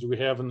floodplains we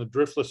have in the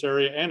driftless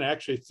area and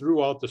actually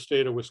throughout the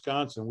state of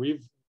Wisconsin,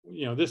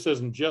 this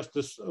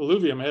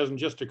alluvium hasn't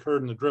just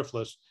occurred in the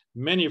driftless.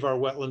 Many of our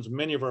wetlands,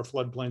 many of our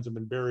floodplains have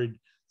been buried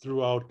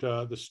throughout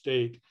the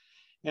state.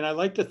 And I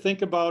like to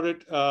think about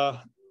it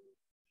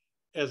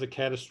as a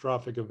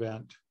catastrophic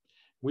event.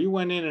 We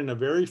went in a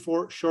very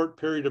short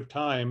period of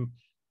time,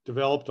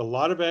 developed a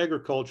lot of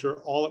agriculture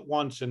all at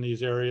once in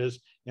these areas,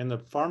 and the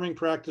farming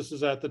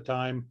practices at the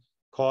time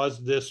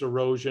caused this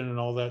erosion and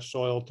all that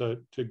soil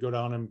to go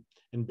down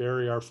and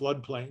bury our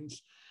floodplains.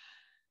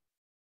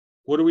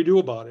 What do we do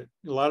about it?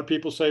 A lot of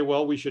people say,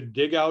 well, we should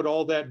dig out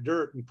all that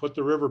dirt and put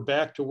the river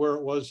back to where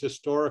it was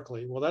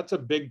historically. Well, that's a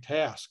big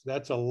task.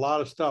 That's a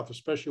lot of stuff,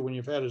 especially when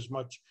you've had as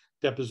much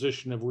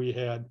deposition as we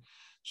had.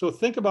 So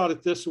think about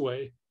it this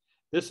way.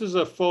 This is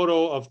a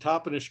photo of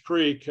Toppenish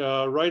Creek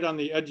right on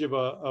the edge of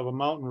a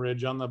mountain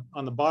ridge. On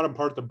the bottom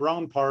part, the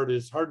brown part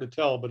is hard to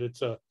tell, but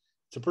it's a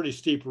pretty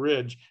steep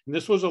ridge. And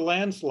this was a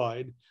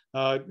landslide.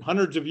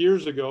 Hundreds of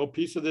years ago, a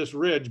piece of this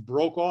ridge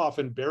broke off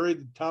and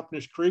buried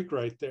Toppenish Creek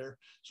right there.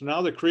 So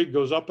now the creek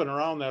goes up and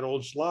around that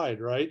old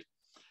slide, right?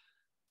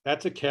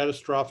 That's a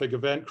catastrophic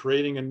event,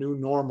 creating a new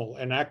normal,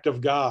 an act of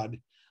God.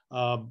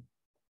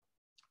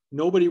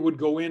 Nobody would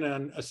go in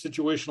on a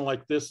situation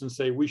like this and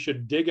say, we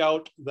should dig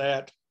out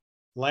that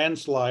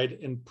landslide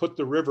and put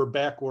the river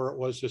back where it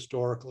was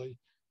historically.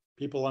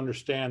 People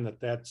understand that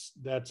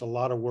that's a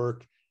lot of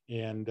work,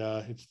 and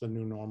it's the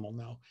new normal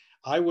now.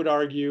 I would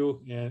argue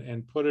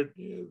and put it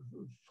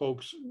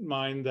folks'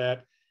 mind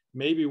that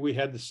maybe we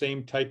had the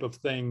same type of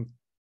thing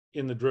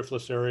in the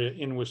driftless area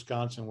in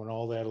Wisconsin when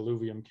all that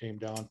alluvium came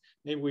down.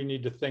 Maybe we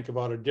need to think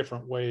about a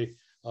different way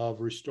of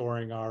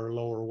restoring our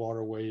lower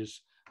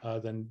waterways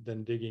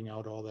than digging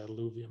out all that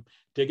alluvium.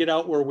 Dig it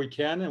out where we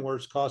can and where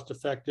it's cost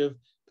effective,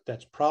 but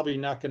that's probably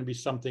not going to be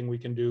something we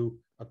can do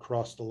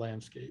across the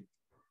landscape.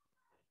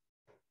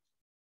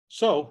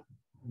 So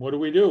what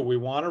do? We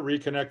want to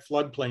reconnect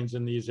floodplains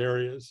in these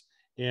areas.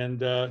 And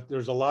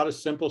there's a lot of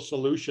simple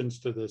solutions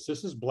to this.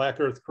 This is Black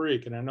Earth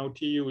Creek, and I know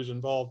TU is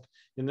involved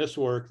in this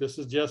work. This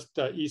is just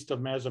east of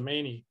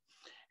Mazomanie,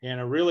 and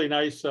a really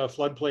nice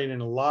floodplain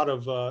in a lot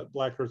of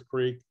Black Earth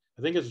Creek.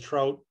 I think it's a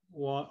trout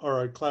one,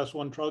 or a class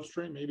 1 trout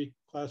stream, maybe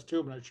class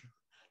 2, I'm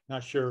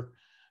not sure.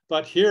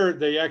 But here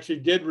they actually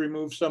did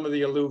remove some of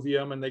the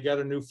alluvium, and they got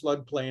a new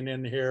floodplain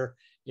in here,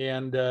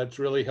 and it's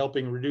really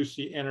helping reduce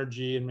the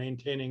energy and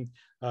maintaining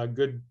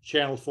good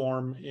channel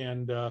form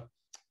and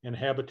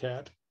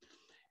habitat.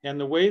 And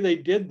the way they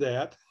did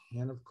that,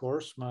 and of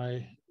course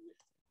my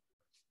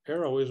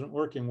arrow isn't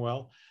working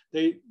well,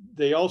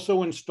 they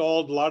also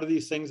installed a lot of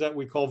these things that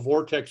we call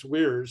vortex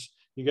weirs.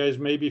 You guys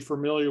may be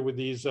familiar with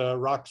these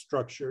rock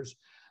structures.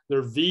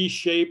 They're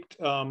V-shaped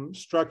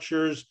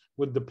structures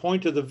with the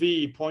point of the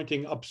V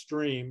pointing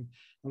upstream.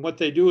 And what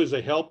they do is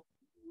they help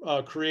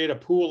create a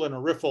pool and a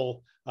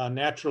riffle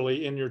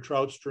naturally in your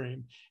trout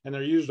stream. And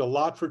they're used a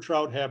lot for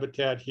trout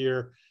habitat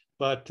here.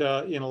 But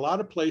in a lot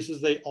of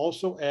places, they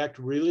also act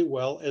really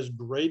well as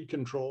grade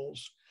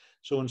controls.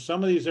 So in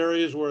some of these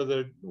areas where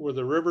the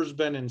river's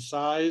been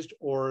incised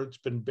or it's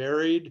been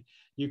buried,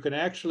 you can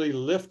actually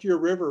lift your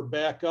river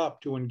back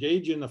up to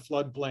engage in the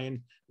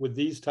floodplain with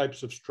these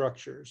types of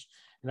structures.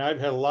 And I've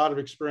had a lot of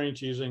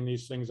experience using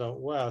these things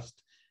out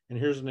west. And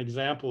here's an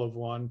example of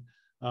one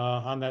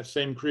on that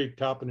same creek,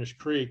 Toppenish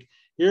Creek.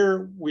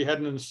 Here we had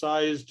an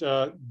incised,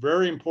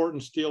 very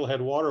important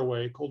steelhead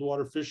waterway, cold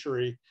water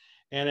fishery,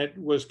 and it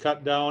was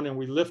cut down, and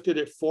we lifted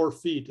it 4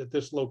 feet at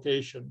this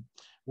location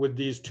with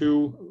these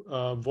two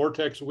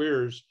vortex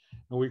weirs,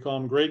 and we call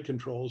them grade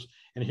controls.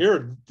 And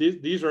here,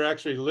 these are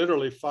actually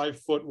literally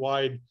 5-foot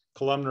wide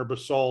columnar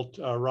basalt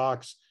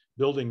rocks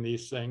building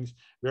these things.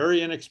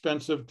 Very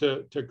inexpensive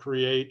to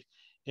create,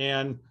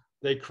 and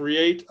they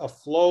create a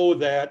flow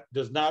that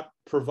does not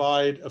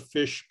provide a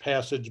fish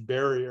passage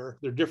barrier.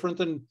 They're different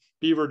than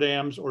beaver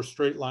dams or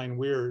straight line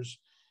weirs,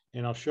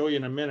 and I'll show you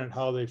in a minute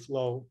how they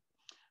flow.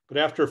 But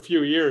after a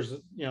few years,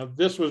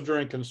 this was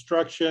during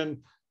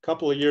construction. A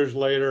couple of years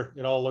later,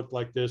 it all looked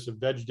like this. It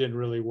vegged in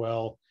really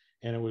well,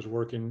 and it was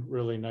working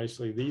really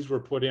nicely. These were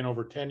put in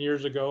over 10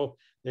 years ago.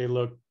 They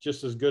look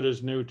just as good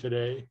as new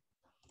today.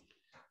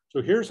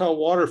 So here's how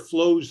water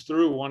flows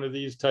through one of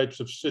these types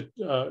of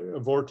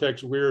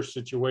vortex weir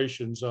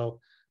situations. I'll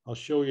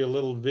show you a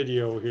little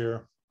video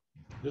here.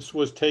 This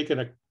was taken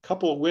a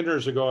couple of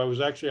winters ago. I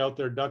was actually out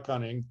there duck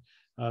hunting.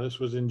 This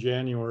was in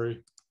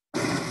January.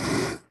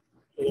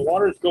 So the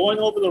water is going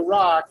over the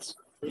rocks.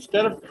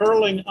 Instead of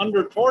curling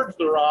under towards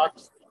the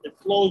rocks, it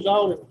flows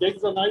out and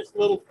digs a nice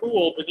little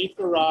pool beneath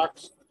the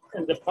rocks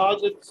and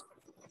deposits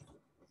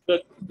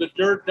the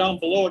dirt down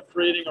below it,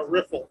 creating a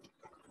riffle.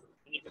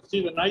 And you can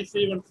see the nice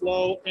even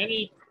flow.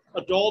 Any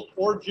adult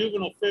or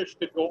juvenile fish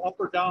could go up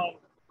or down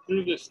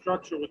through this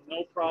structure with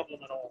no problem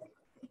at all.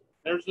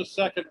 There's the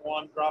second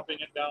one dropping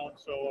it down.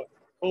 So a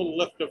total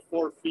lift of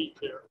 4 feet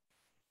here.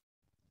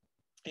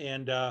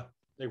 And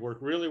they work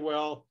really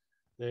well.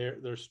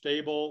 They're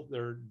stable,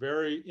 they're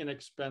very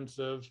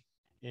inexpensive,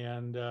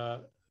 and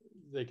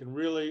they can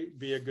really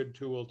be a good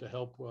tool to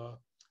help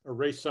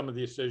erase some of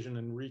the incision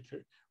and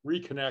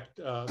reconnect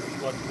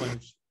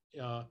floodplains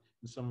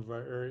in some of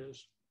our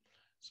areas.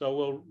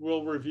 So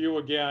we'll review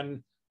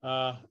again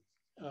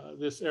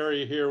this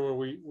area here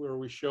where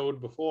we showed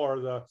before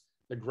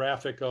the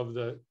graphic of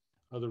the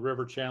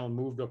river channel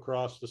moved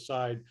across the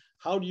side.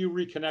 How do you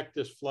reconnect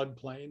this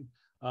floodplain?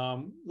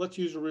 Let's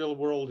use a real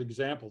world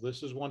example.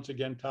 This is once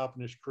again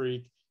Toppenish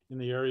Creek in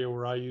the area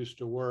where I used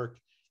to work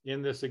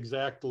in this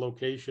exact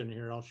location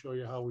here. I'll show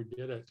you how we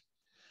did it.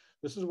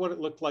 This is what it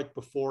looked like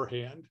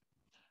beforehand.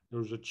 There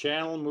was a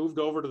channel moved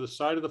over to the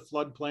side of the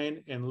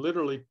floodplain and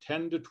literally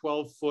 10 to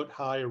 12 foot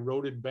high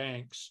eroded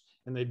banks.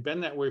 And they'd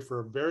been that way for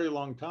a very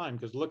long time,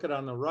 because look at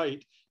on the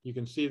right, you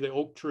can see the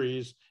oak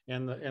trees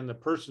and the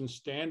person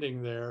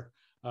standing there.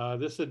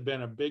 This had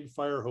been a big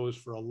fire hose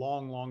for a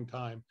long, long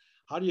time.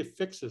 How do you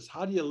fix this?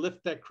 How do you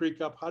lift that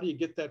creek up? How do you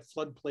get that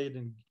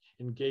floodplain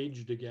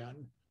engaged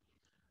again?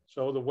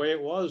 So the way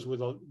it was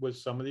with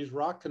some of these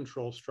rock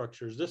control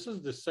structures, this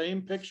is the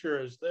same picture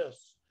as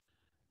this,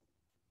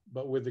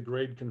 but with the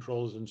grade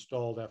controls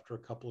installed after a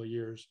couple of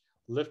years.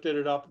 Lifted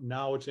it up,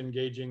 now it's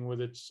engaging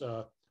with its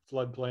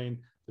floodplain.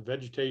 The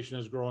vegetation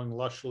is growing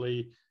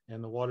lushly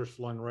and the water's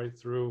flowing right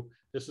through.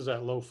 This is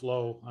at low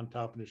flow on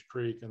Toppenish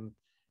Creek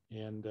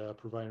and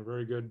providing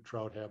very good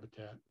trout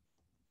habitat.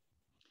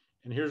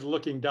 And here's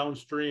looking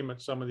downstream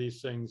at some of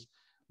these things.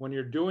 When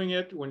you're doing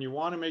it, when you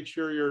want to make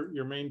sure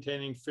you're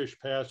maintaining fish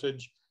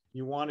passage,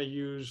 you want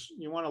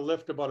to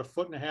lift about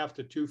 1.5 feet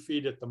to 2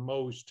 feet at the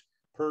most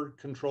per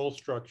control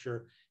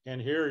structure. And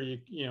here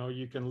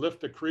you can lift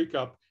the creek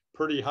up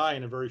pretty high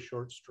in a very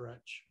short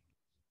stretch.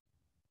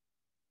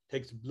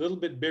 Takes a little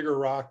bit bigger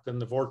rock than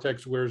the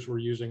vortex weirs we're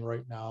using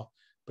right now,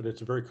 but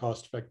it's a very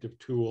cost-effective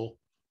tool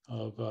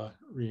of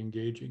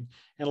re-engaging.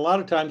 And a lot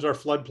of times our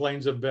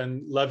floodplains have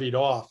been levied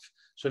off.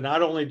 So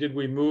not only did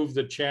we move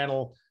the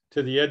channel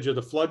to the edge of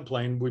the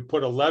floodplain, we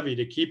put a levee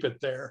to keep it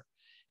there.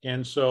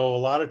 And so a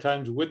lot of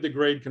times with the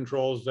grade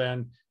controls,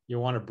 then you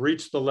want to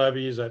breach the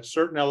levees at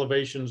certain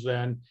elevations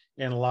then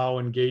and allow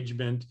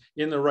engagement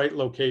in the right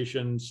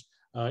locations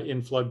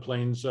in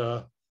floodplains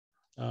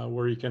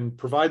where you can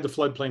provide the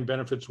floodplain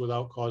benefits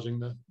without causing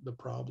the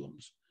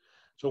problems.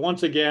 So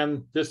once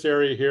again, this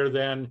area here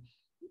then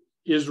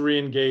is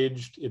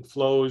re-engaged, it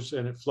flows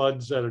and it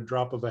floods at a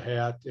drop of a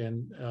hat,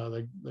 and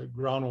the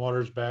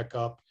groundwater's back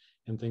up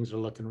and things are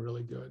looking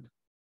really good.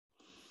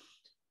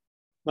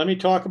 Let me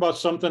talk about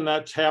something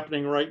that's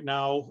happening right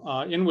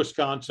now in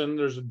Wisconsin.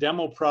 There's a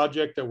demo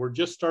project that we're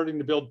just starting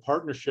to build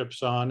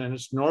partnerships on, and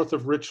it's north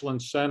of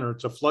Richland Center.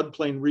 It's a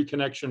floodplain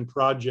reconnection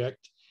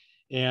project,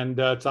 and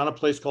it's on a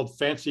place called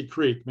Fancy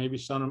Creek. Maybe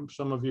some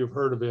of you have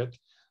heard of it.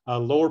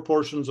 Lower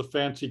portions of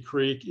Fancy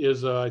Creek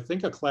is, I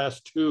think, a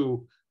Class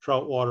 2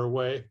 trout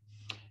waterway.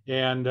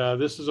 And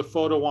this is a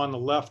photo on the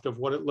left of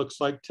what it looks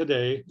like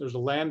today. There's a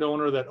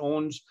landowner that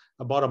owns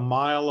about a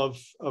mile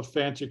of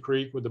Fancy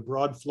Creek with a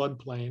broad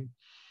floodplain.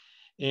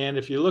 And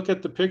if you look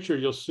at the picture,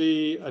 you'll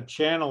see a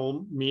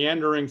channel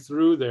meandering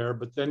through there,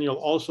 but then you'll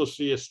also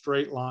see a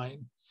straight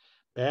line.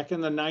 Back in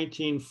the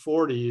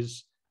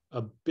 1940s,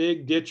 a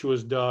big ditch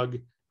was dug,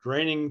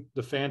 draining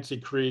the Fancy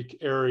Creek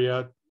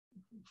area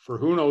for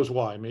who knows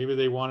why. Maybe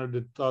they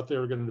thought they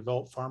were going to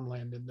develop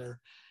farmland in there.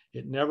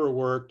 It never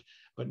worked,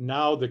 but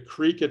now the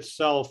creek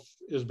itself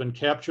has been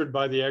captured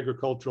by the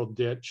agricultural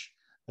ditch.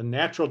 The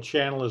natural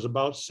channel is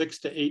about 6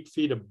 to 8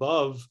 feet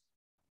above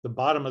the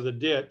bottom of the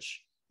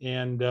ditch.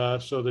 And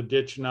so the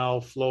ditch now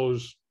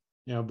flows,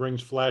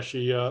 brings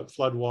flashy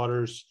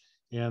floodwaters,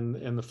 and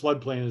the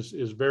floodplain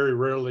is very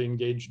rarely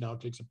engaged now.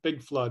 It takes a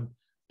big flood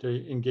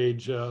to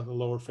engage the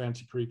lower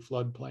Fancy Creek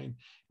floodplain.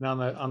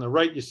 And on the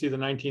right, you see the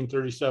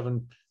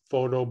 1937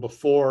 photo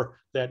before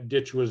that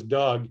ditch was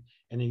dug,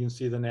 and you can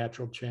see the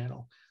natural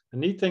channel. The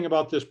neat thing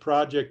about this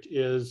project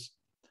is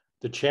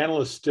the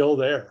channel is still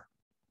there,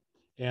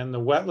 and the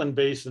wetland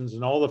basins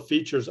and all the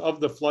features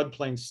of the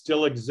floodplain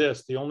still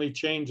exist. The only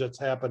change that's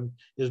happened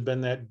has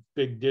been that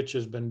big ditch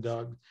has been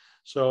dug.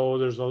 So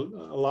there's a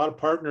lot of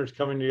partners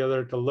coming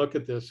together to look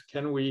at this.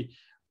 Can we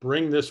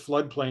bring this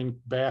floodplain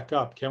back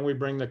up? Can we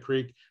bring the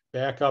creek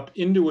back up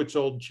into its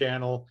old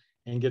channel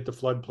and get the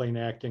floodplain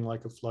acting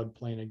like a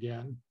floodplain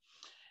again?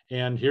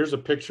 And here's a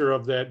picture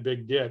of that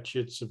big ditch.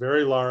 It's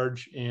very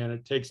large, and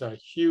it takes a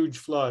huge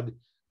flood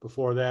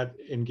before that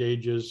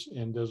engages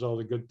and does all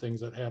the good things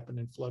that happen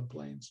in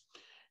floodplains.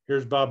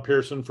 Here's Bob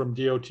Pearson from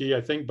DOT.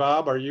 I think,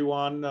 Bob, are you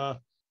on?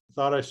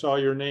 Thought I saw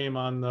your name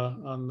on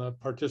the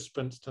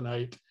participants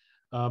tonight.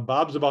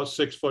 Bob's about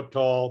 6 foot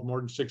tall, more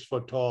than 6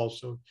 foot tall,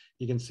 so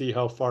you can see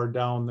how far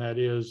down that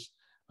is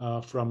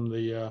from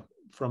the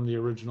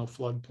original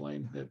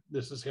floodplain.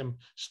 This is him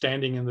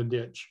standing in the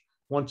ditch.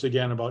 Once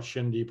again, about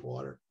shin deep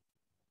water.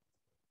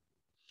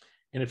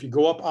 And if you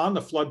go up on the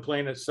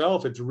floodplain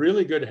itself, it's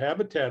really good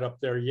habitat up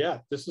there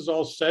yet. This is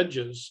all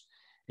sedges.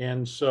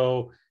 And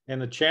so,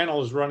 and the channel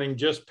is running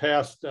just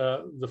past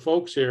the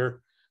folks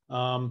here.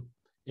 And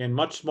and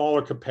much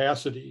smaller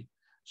capacity.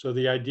 So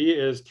the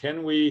idea is,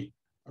 can we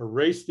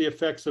erase the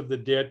effects of the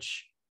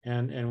ditch?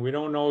 And we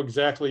don't know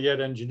exactly yet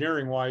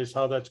engineering wise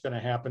how that's going to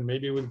happen,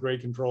 maybe with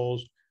grade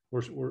controls.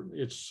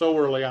 It's so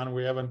early on,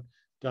 we haven't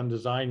done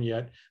design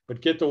yet,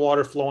 but get the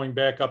water flowing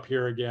back up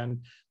here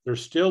again.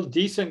 There's still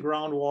decent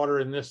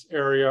groundwater in this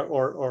area,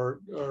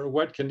 or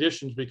wet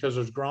conditions, because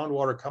there's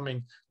groundwater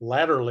coming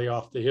laterally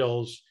off the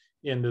hills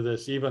into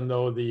this, even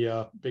though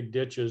the big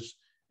ditch is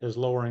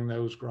lowering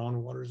those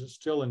groundwaters. It's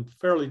still in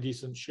fairly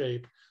decent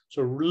shape.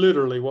 So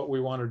literally what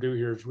we want to do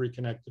here is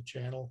reconnect the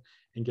channel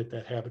and get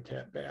that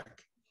habitat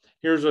back.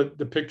 Here's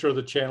the picture of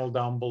the channel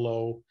down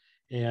below,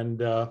 and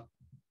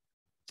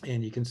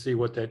you can see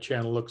what that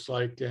channel looks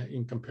like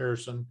in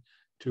comparison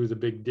to the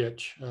big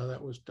ditch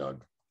that was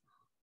dug.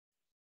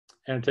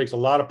 And it takes a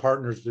lot of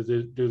partners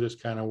to do this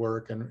kind of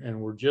work,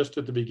 and we're just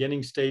at the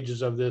beginning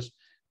stages of this,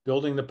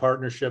 building the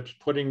partnerships,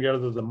 putting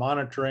together the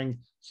monitoring,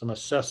 some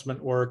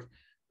assessment work,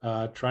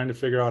 trying to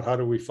figure out how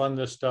do we fund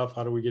this stuff,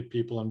 how do we get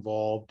people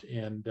involved.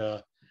 And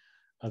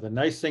the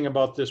nice thing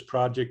about this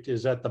project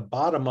is at the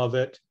bottom of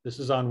it, this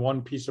is on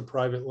one piece of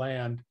private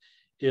land,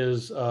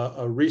 is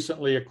a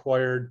recently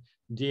acquired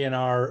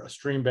DNR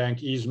stream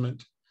bank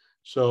easement.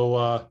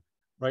 So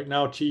right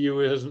now TU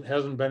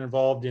hasn't been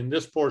involved in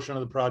this portion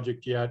of the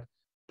project yet,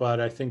 but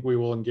I think we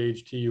will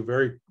engage TU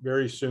very,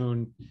 very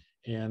soon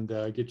and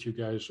get you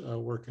guys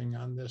working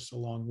on this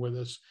along with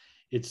us.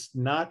 It's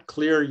not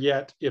clear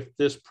yet if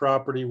this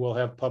property will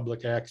have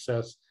public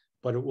access,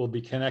 but it will be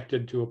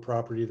connected to a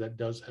property that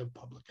does have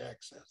public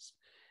access.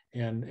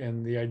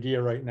 And the idea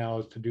right now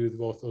is to do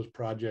both those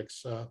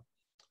projects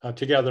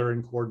together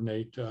and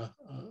coordinate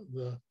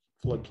the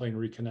floodplain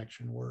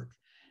reconnection work.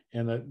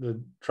 And the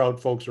Trout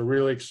folks are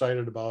really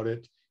excited about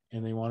it,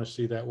 and they want to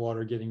see that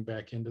water getting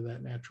back into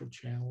that natural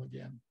channel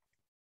again.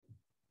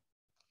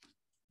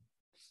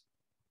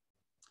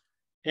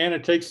 And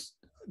it takes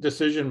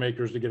decision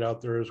makers to get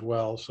out there as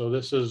well. So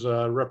this is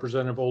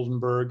Representative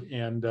Oldenburg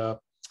and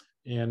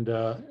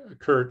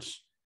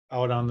Kurtz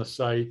out on the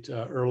site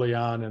early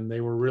on, and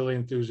they were really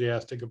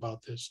enthusiastic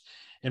about this.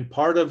 And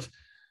part of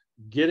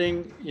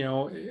getting,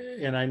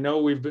 and I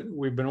know we've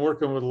been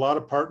working with a lot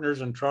of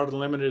partners, and Trout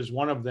Unlimited is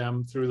one of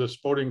them, through the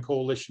Sporting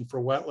Coalition for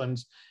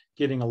Wetlands,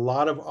 getting a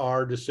lot of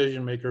our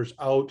decision makers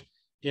out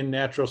in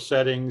natural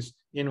settings,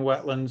 in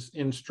wetlands,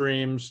 in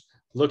streams,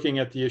 looking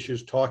at the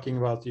issues, talking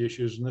about the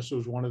issues. And this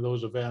was one of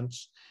those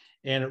events,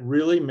 and it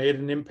really made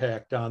an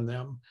impact on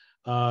them.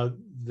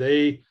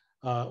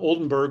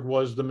 Oldenburg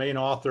was the main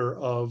author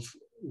of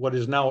what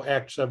is now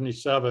Act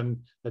 77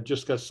 that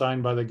just got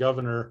signed by the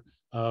governor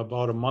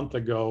about a month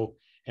ago.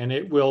 And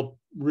it will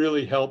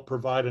really help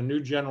provide a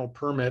new general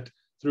permit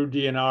through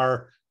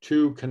DNR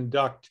to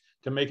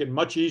make it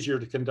much easier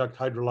to conduct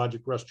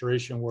hydrologic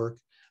restoration work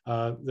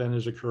than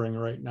is occurring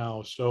right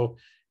now. So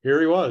here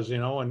he was,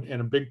 and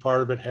a big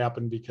part of it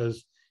happened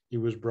because he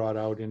was brought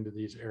out into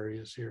these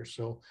areas here.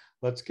 So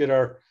let's get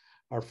our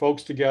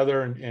folks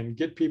together and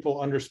get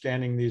people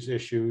understanding these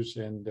issues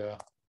and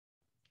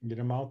get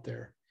them out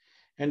there.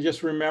 And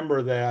just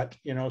remember that,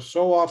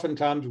 so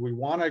oftentimes we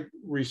want to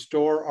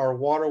restore our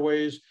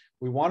waterways.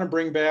 We want to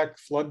bring back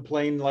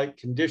floodplain-like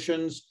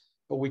conditions,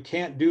 but we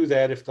can't do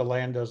that if the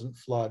land doesn't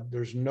flood.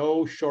 There's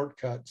no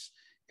shortcuts.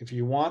 If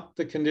you want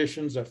the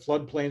conditions that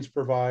floodplains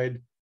provide,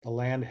 the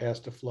land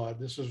has to flood.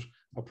 This is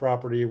a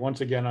property,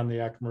 once again, on the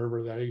Acton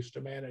River that I used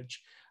to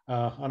manage.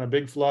 On a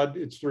big flood,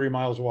 it's 3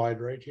 miles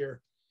wide right here.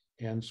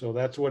 And so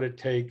that's what it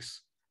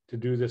takes to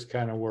do this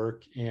kind of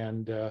work.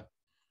 And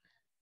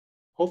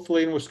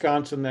hopefully in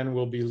Wisconsin, then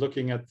we'll be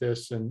looking at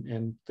this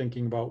and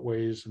thinking about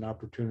ways and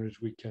opportunities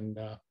we can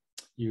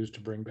use to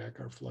bring back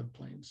our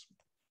floodplains.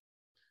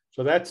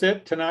 So that's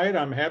it tonight.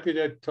 I'm happy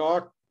to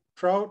talk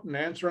Trout and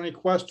answer any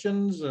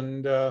questions.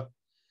 And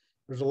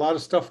there's a lot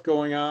of stuff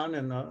going on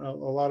and a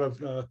lot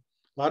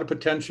of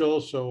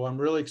potential. So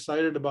I'm really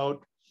excited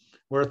about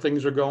where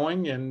things are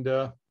going, and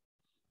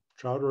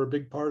Trout are a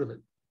big part of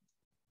it.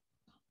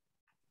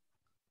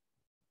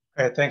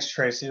 Okay, thanks,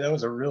 Tracy. That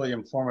was a really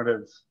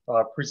informative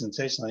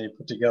presentation that you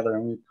put together,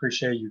 and we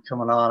appreciate you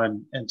coming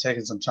on and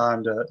taking some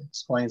time to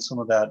explain some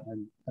of that.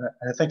 And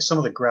I think some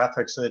of the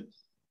graphics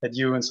that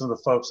you and some of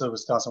the folks at the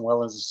Wisconsin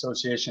Wetlands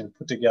Association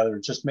put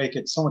together just make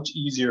it so much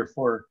easier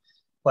for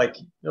like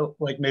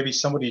maybe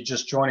somebody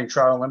just joining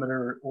Trout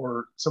Unlimited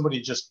or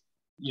somebody just,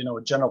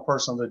 a general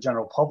person, the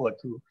general public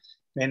who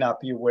may not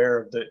be aware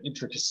of the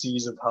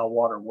intricacies of how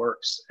water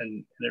works.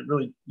 And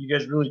you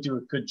guys really do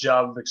a good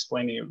job of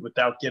explaining it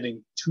without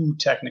getting too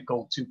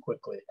technical too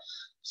quickly.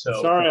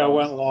 So sorry I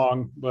went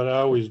long, but I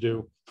always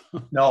do.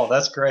 No,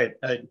 that's great.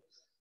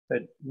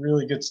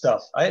 Really good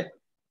stuff. I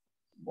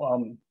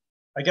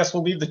guess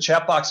we'll leave the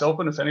chat box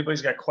open. If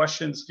anybody's got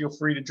questions, feel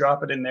free to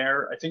drop it in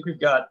there. I think we've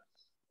got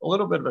a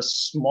little bit of a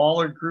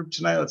smaller group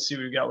tonight. Let's see,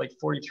 we've got like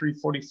 43,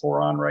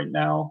 44 on right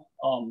now.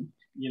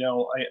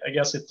 I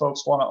guess if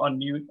folks want to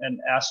unmute and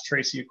ask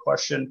Tracy a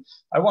question,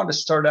 I want to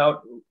start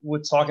out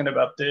with talking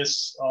about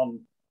this.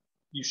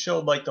 You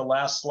showed like the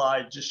last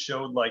slide just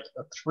showed like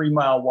a 3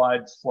 mile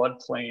wide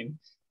floodplain.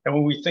 And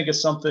when we think of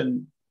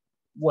something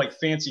like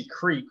Fancy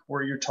Creek,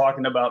 where you're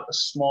talking about a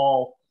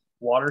small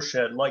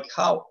watershed, like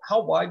how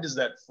wide does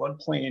that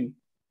floodplain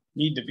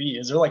need to be?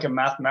 Is there like a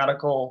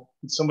mathematical,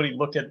 can somebody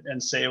look at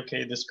and say,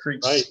 okay, this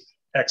creek's Right.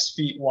 X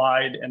feet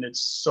wide and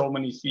it's so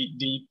many feet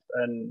deep,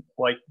 and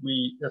like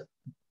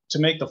to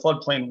make the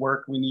floodplain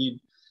work, we need,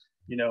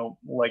 you know,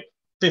 like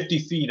 50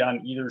 feet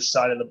on either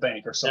side of the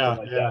bank or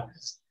something like that.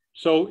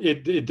 So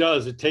it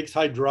does. It takes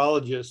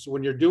hydrologists.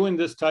 When you're doing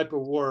this type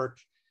of work,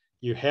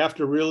 you have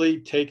to really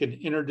take an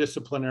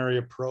interdisciplinary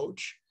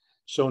approach.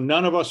 So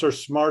none of us are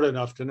smart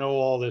enough to know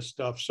all this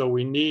stuff. So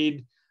we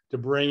need to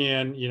bring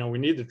in, you know, we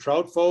need the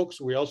trout folks.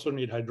 We also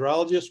need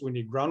hydrologists. We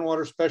need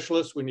groundwater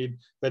specialists. We need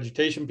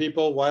vegetation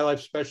people,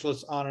 wildlife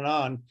specialists, on and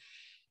on.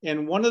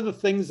 And one of the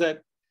things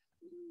that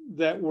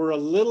we're a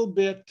little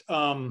bit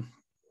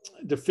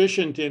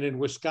deficient in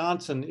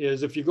Wisconsin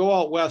is, if you go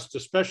out west,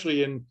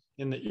 especially in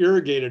the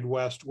irrigated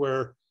west,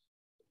 where,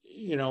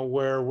 you know,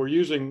 where we're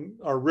using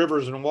our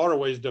rivers and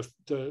waterways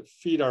to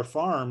feed our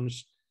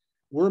farms,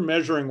 we're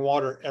measuring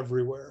water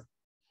everywhere.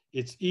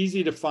 It's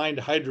easy to find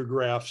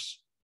hydrographs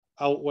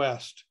out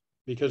west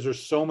because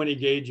there's so many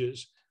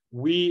gauges.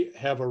 We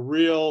have a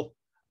real,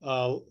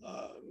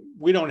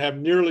 we don't have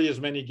nearly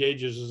as many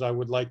gauges as I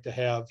would like to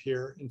have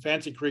here. And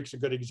Fancy Creek's a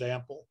good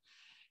example.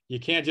 You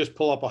can't just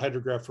pull up a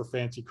hydrograph for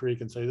Fancy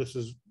Creek and say, this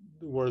is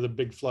where the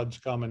big floods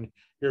come and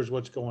here's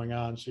what's going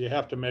on. So you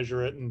have to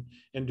measure it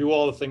and do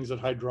all the things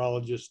that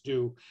hydrologists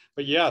do.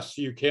 But yes,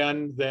 you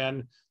can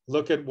then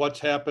look at what's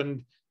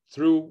happened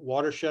through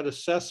watershed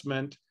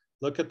assessment,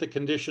 look at the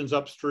conditions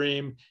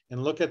upstream,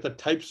 and look at the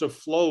types of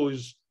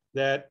flows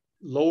that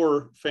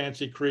lower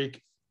Fancy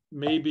Creek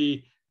may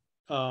be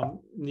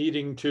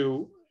needing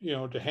to, you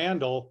know, to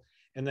handle.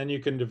 And then you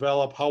can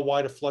develop, how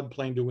wide a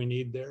floodplain do we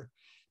need there?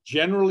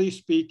 Generally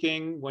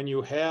speaking, when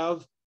you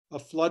have a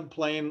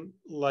floodplain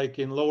like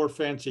in lower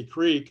Fancy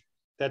Creek,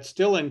 that's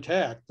still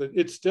intact,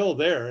 it's still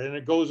there, and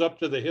it goes up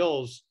to the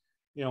hills,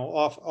 you know,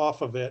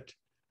 off of it.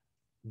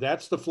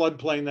 That's the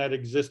floodplain that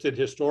existed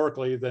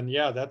historically. Then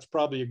yeah, that's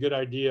probably a good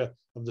idea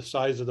of the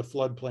size of the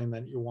floodplain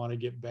that you want to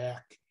get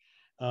back.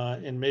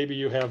 And maybe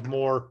you have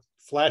more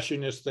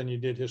flashiness than you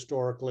did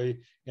historically.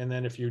 And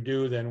then if you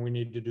do, then we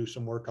need to do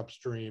some work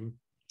upstream.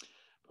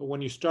 But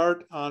when you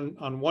start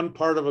on one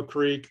part of a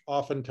creek,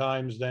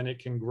 oftentimes then it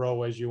can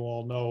grow, as you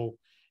all know,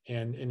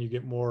 and you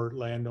get more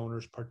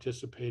landowners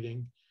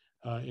participating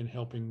in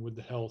helping with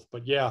the health.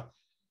 But yeah,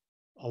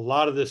 a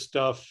lot of this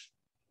stuff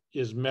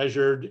is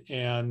measured,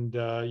 and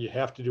you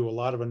have to do a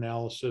lot of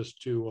analysis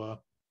to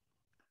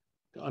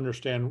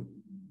understand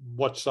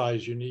what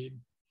size you need.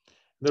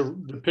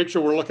 The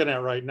picture we're looking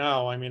at right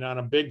now, I mean, on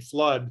a big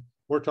flood,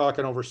 we're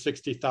talking over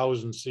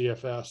 60,000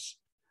 CFS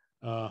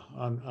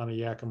on a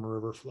Yakima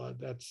River flood.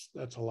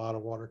 That's a lot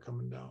of water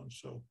coming down.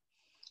 So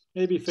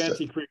maybe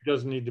Fancy Creek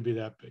doesn't need to be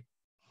that big.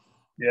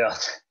 Yeah,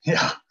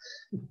 yeah.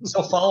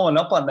 So following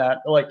up on that,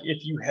 like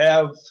if you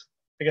have,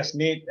 I guess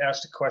Nate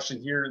asked a question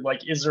here,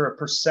 like, is there a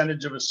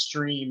percentage of a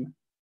stream,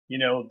 you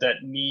know, that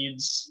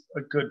needs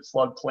a good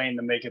floodplain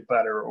to make it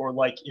better? Or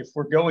like, if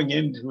we're going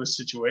into a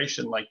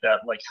situation like that,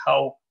 like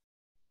how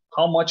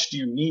much do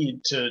you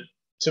need to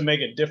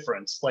make a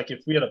difference? Like if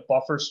we had a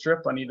buffer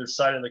strip on either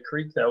side of the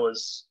creek that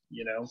was,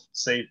 you know,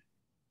 say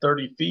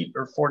 30 feet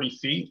or 40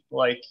 feet,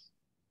 like,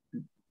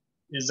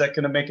 is that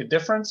going to make a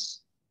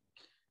difference?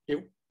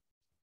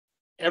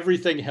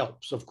 Everything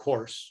helps, of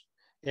course.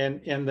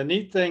 And the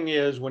neat thing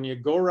is, when you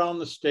go around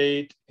the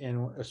state,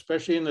 and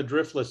especially in the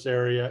driftless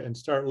area, and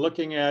start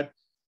looking at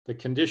the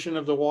condition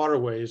of the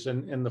waterways,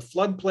 and the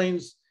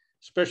floodplains,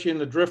 especially in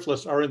the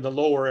driftless, are in the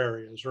lower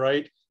areas,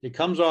 right? It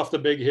comes off the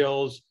big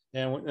hills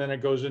and then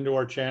it goes into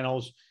our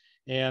channels,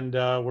 and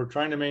we're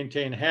trying to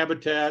maintain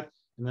habitat,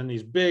 and then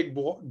these big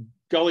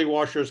gully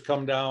washers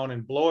come down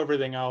and blow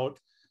everything out.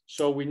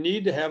 So we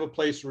need to have a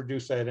place to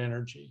reduce that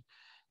energy.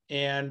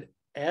 And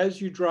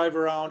as you drive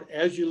around,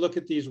 as you look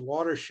at these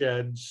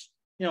watersheds,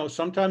 you know,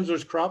 sometimes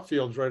there's crop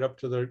fields right up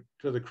to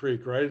the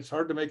creek, right? It's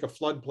hard to make a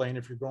floodplain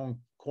if you're growing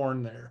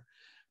corn there,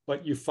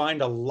 but you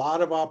find a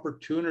lot of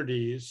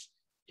opportunities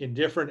in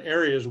different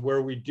areas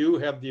where we do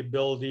have the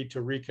ability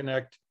to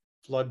reconnect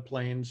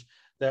floodplains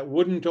that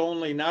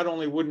not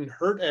only wouldn't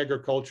hurt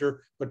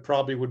agriculture, but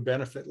probably would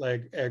benefit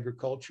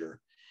agriculture.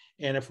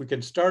 And if we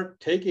can start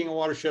taking a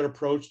watershed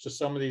approach to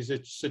some of these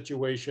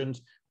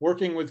situations,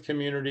 working with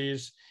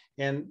communities,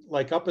 and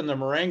like up in the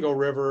Marengo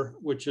River,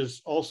 which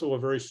is also a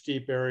very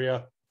steep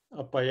area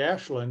up by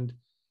Ashland,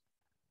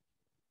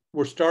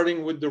 we're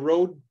starting with the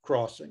road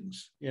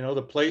crossings, you know,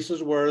 the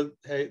places where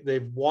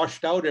they've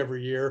washed out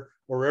every year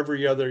or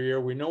every other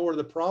year. We know where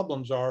the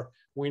problems are.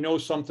 We know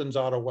something's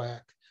out of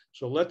whack.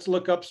 So let's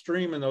look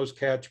upstream in those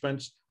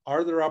catchments.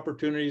 Are there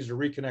opportunities to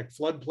reconnect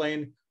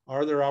floodplain?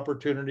 Are there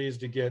opportunities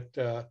to get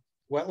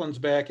wetlands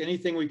back?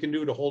 Anything we can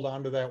do to hold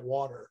on to that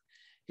water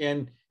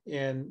and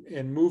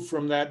move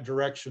from that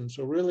direction.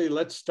 So really,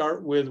 let's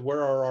start with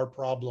where are our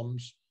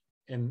problems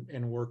and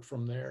work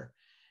from there.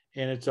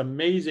 And it's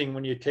amazing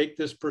when you take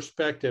this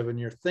perspective and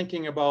you're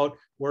thinking about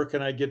where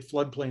can I get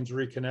floodplains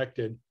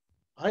reconnected.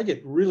 I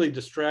get really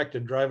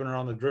distracted driving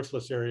around the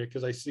driftless area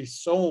because I see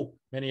so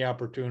many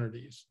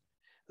opportunities.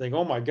 I think,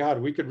 oh my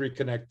God, we could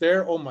reconnect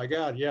there. Oh my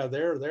God, yeah,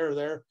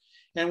 there.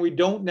 And we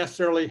don't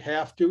necessarily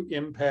have to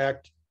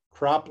impact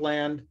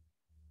cropland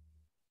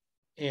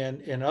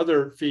and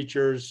other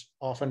features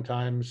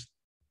oftentimes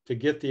to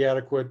get the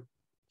adequate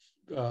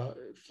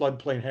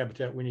floodplain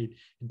habitat we need.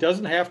 It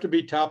doesn't have to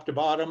be top to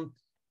bottom.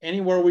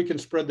 Anywhere we can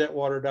spread that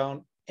water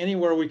down,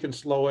 anywhere we can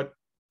slow it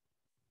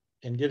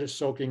and get it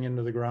soaking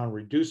into the ground,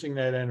 reducing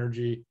that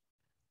energy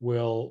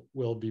will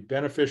be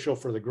beneficial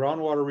for the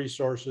groundwater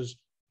resources,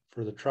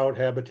 for the trout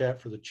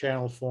habitat, for the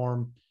channel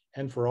form,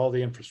 and for all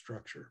the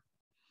infrastructure.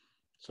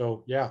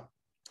 So yeah,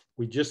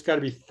 we just got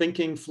to be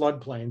thinking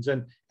floodplains.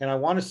 And I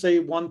want to say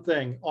one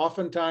thing,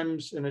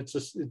 oftentimes, and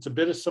it's a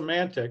bit of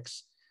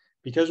semantics,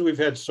 because we've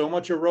had so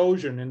much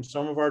erosion in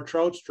some of our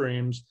trout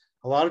streams,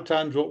 a lot of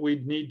times what we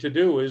need to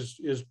do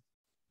is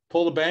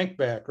pull the bank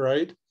back,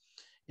 right?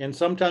 And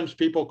sometimes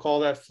people call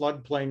that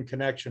floodplain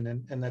connection,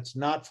 and that's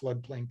not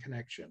floodplain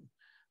connection.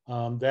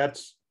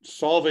 That's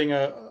solving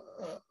a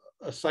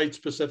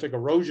site-specific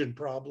erosion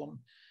problem.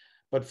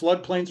 But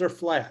floodplains are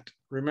flat,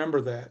 remember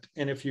that.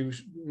 And if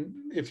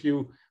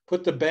you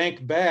put the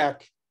bank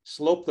back,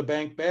 slope the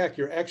bank back,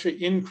 you're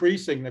actually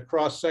increasing the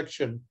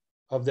cross-section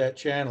of that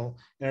channel.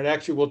 And it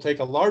actually will take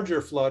a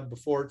larger flood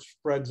before it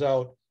spreads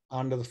out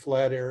onto the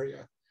flat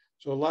area.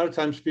 So a lot of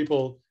times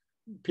people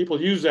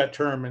use that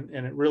term,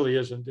 and it really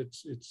isn't.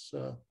 It's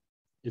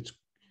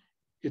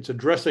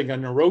addressing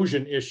an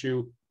erosion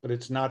issue, but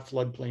it's not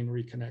floodplain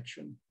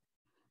reconnection.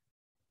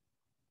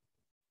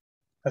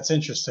 That's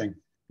interesting.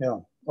 Yeah.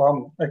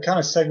 It kind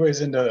of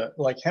segues into,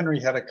 like, Henry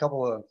had a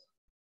couple of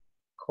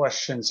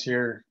questions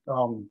here.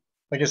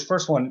 I guess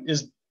first one,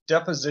 is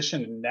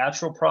deposition a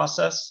natural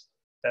process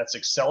that's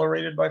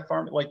accelerated by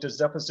farming? Like, does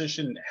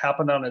deposition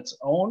happen on its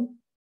own?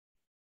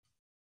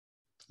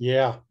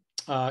 Yeah,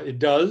 it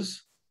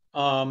does.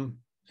 And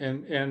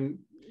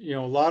you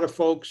know, a lot of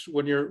folks,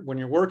 when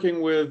you're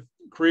working with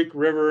creek,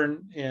 river,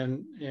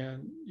 and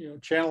you know,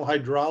 channel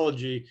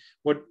hydrology,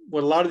 what a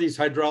lot of these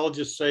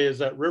hydrologists say is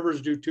that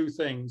rivers do two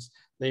things: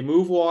 they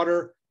move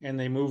water and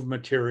they move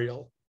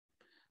material.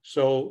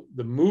 So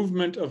the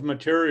movement of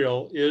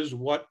material is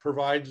what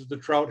provides the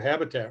trout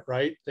habitat,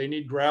 right? They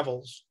need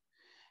gravels,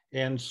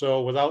 and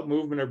so without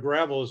movement of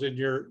gravels in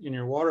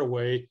your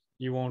waterway,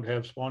 you won't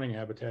have spawning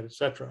habitat,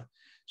 etc.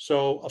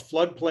 So a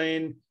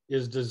floodplain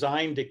is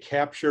designed to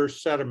capture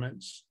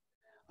sediments.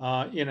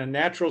 In a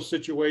natural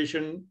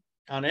situation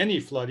on any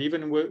flood,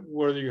 even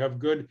whether you have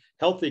good,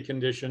 healthy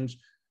conditions,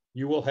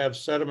 you will have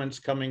sediments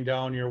coming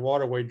down your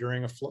waterway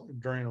during a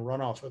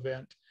runoff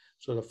event.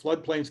 So the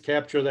floodplains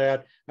capture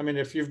that. I mean,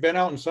 if you've been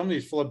out in some of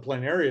these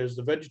floodplain areas,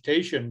 the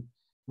vegetation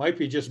might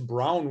be just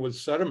brown with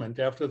sediment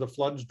after the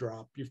floods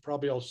drop. You've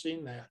probably all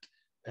seen that.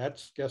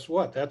 Guess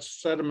what?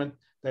 That's sediment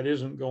that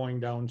isn't going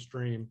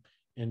downstream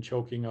and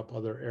choking up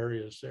other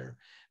areas there.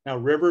 Now,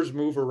 rivers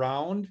move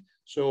around.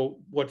 So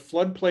what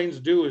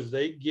floodplains do is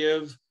they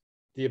give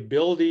the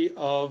ability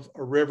of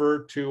a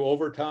river to,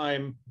 over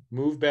time,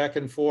 move back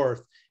and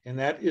forth. And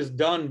that is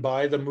done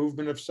by the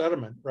movement of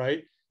sediment,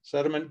 right?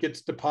 Sediment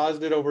gets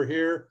deposited over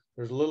here.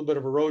 There's a little bit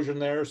of erosion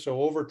there.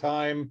 So over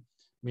time,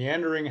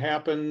 meandering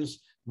happens.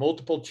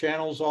 Multiple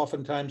channels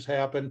oftentimes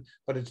happen,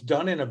 but it's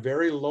done in a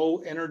very low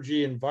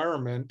energy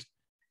environment.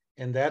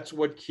 And that's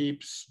what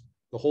keeps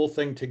the whole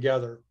thing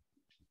together.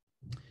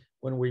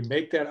 When we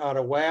make that out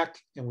of whack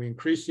and we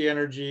increase the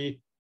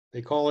energy,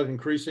 they call it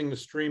increasing the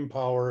stream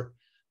power,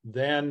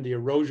 then the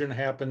erosion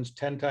happens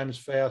 10 times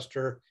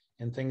faster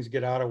and things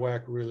get out of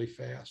whack really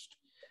fast.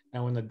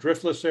 Now in the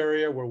driftless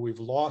area where we've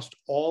lost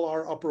all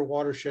our upper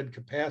watershed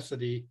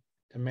capacity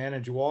to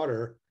manage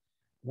water,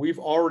 we've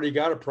already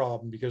got a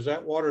problem because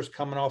that water is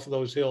coming off of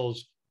those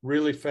hills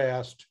really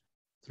fast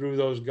through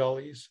those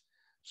gullies.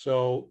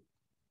 So,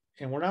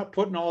 and we're not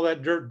putting all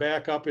that dirt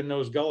back up in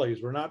those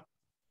gullies. We're not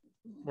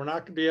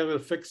going to be able to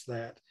fix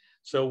that.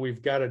 So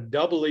we've got to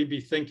doubly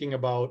be thinking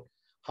about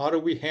how do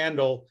we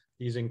handle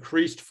these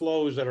increased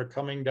flows that are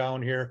coming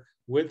down here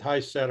with high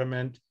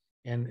sediment.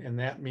 And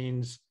that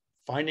means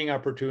finding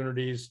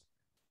opportunities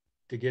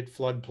to get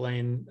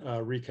floodplain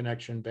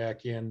reconnection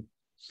back in,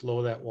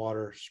 slow that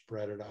water,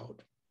 spread it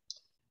out.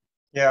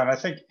 Yeah, and I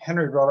think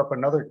Henry brought up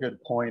another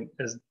good point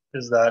is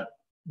that,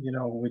 you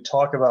know, we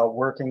talk about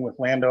working with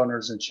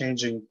landowners and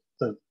changing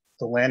the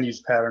land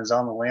use patterns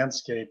on the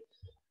landscape.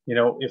 You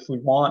know, if we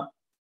want,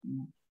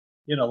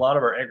 in a lot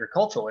of our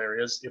agricultural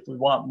areas, if we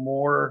want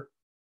more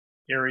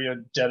area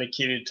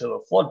dedicated to the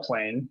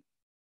floodplain,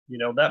 you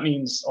know, that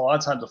means a lot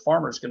of times the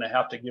farmer is going to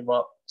have to give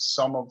up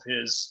some of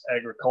his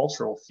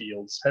agricultural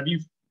fields. Have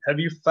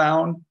you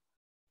found,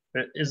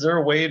 is there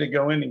a way to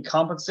go in and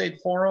compensate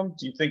for them?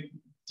 Do you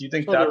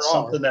think that's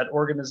something that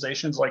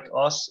organizations like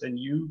us and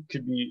you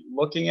could be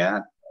looking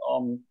at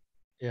in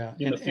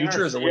the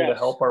future as a way to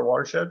help our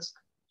watersheds?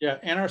 Yeah,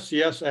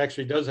 NRCS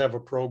actually does have a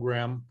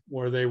program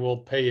where they will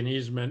pay an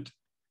easement,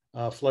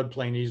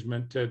 floodplain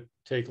easement, to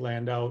take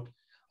land out.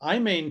 I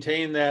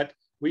maintain that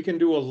we can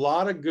do a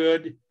lot of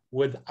good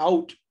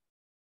without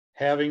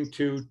having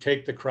to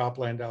take the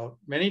cropland out.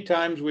 Many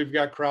times we've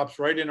got crops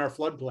right in our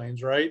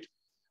floodplains, right?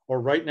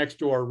 Or right next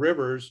to our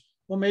rivers.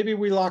 Well, maybe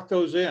we lock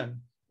those in.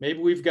 Maybe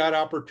we've got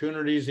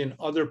opportunities in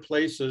other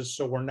places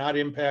so we're not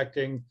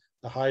impacting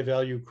the high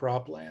value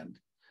cropland.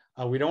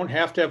 We don't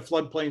have to have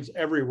floodplains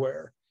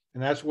everywhere.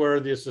 And that's where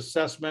this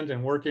assessment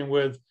and working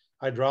with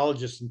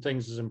hydrologists and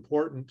things is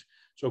important.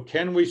 So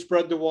can we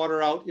spread the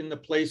water out in the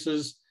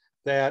places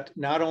that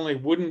not only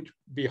wouldn't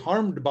be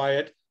harmed by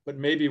it, but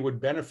maybe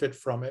would benefit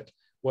from it,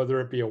 whether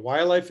it be a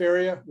wildlife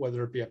area,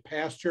 whether it be a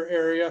pasture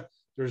area.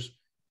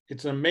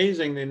 It's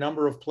amazing the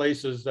number of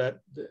places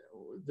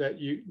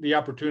the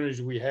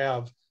opportunities we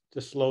have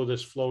to slow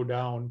this flow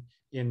down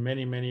in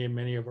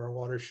many of our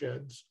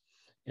watersheds.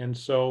 And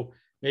so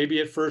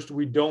maybe at first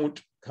we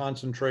don't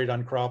concentrate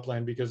on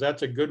cropland, because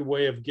that's a good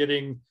way of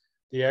getting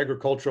the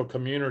agricultural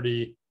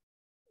community,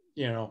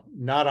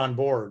 not on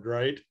board,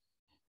 right?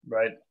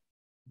 Right.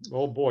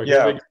 Oh boy,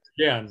 yeah.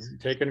 Again,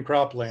 taking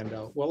cropland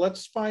out. Well,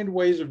 let's find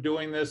ways of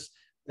doing this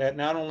that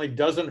not only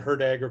doesn't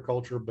hurt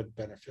agriculture, but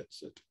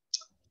benefits it.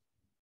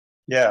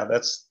 Yeah,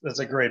 that's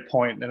a great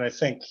point. And I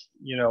think,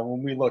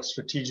 when we look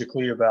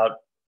strategically about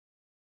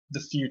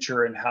the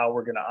future and how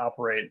we're going to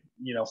operate,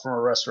 from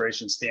a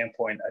restoration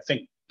standpoint, I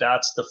think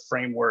that's the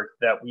framework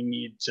that we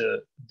need to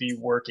be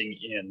working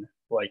in.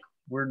 Like,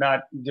 we're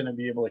not going to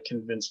be able to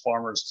convince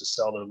farmers to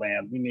sell their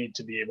land. We need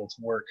to be able to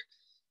work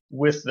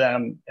with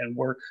them and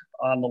work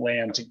on the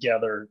land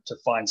together to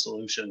find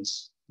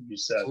solutions. You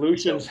said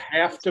solutions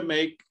have to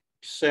make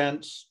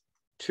sense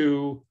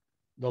to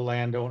the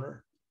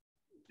landowner.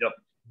 Yep.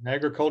 An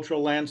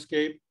agricultural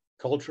landscape,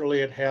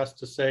 culturally, it has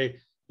to say,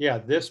 yeah,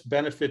 this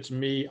benefits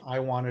me. I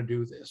want to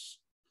do this.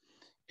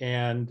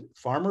 And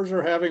farmers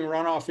are having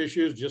runoff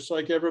issues just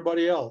like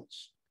everybody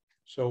else.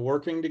 So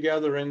working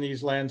together in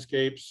these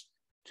landscapes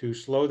to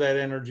slow that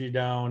energy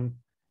down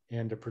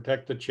and to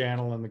protect the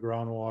channel and the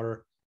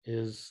groundwater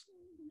is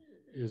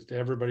to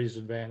everybody's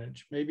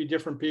advantage. Maybe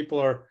different people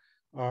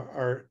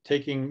are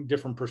taking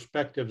different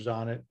perspectives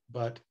on it,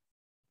 but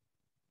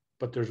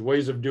there's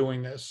ways of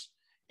doing this.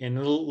 And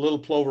Little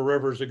Plover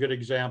River is a good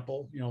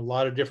example. A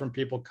lot of different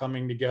people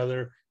coming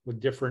together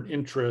with different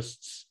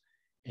interests,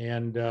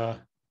 and a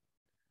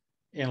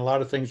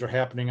lot of things are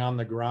happening on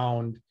the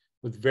ground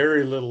with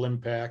very little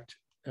impact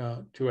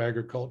to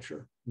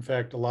agriculture. In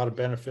fact, a lot of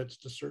benefits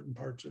to certain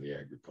parts of the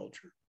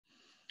agriculture.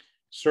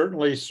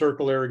 Certainly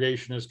circle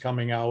irrigation is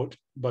coming out,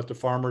 but the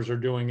farmers are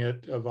doing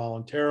it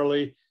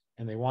voluntarily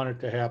and they want it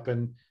to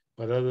happen,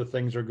 but other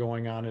things are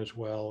going on as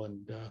well.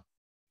 And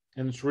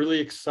it's really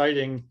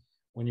exciting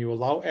when you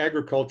allow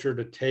agriculture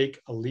to take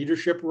a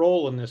leadership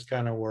role in this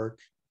kind of work,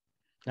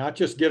 not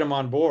just get them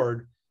on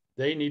board,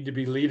 they need to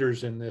be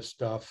leaders in this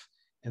stuff.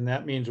 And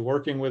that means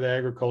working with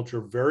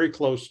agriculture very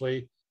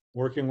closely,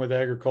 working with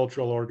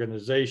agricultural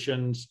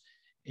organizations,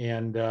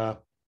 and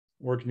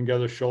working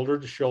together shoulder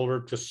to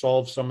shoulder to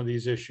solve some of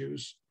these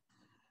issues.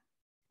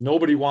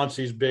 Nobody wants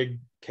these big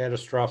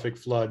catastrophic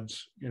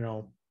floods,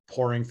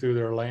 pouring through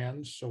their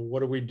lands. So what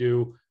do we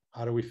do?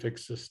 How do we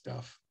fix this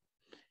stuff?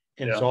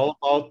 And It's all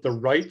about the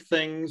right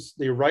things,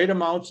 the right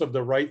amounts of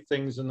the right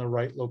things in the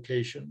right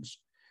locations.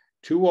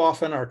 Too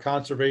often our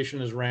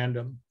conservation is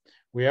random.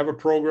 We have a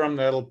program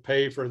that'll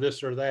pay for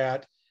this or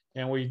that,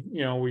 and we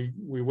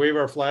wave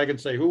our flag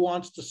and say, who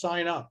wants to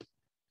sign up?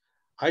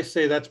 I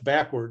say that's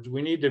backwards.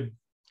 We need to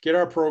get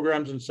our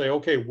programs and say,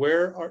 okay,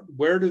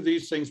 where do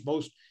these things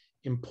most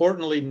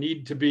importantly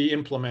need to be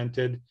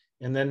implemented,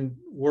 and then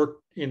work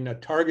in a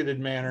targeted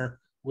manner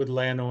with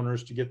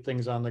landowners to get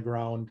things on the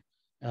ground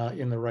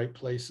in the right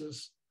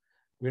places.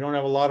 We don't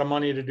have a lot of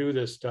money to do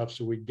this stuff,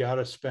 so we got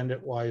to spend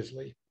it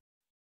wisely.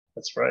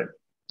 That's right.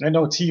 I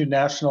know the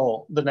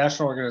national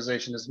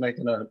organization is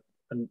making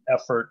an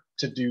effort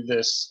to do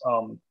this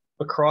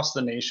across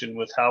the nation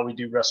with how we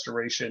do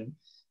restoration.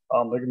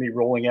 They're going to be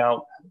rolling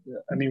out.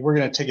 We're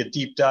going to take a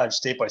deep dive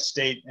state by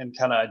state and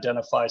kind of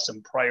identify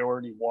some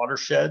priority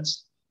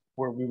watersheds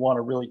where we want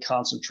to really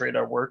concentrate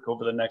our work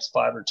over the next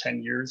 5 or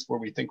 10 years, where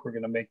we think we're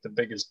going to make the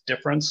biggest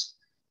difference.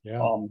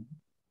 Yeah.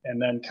 And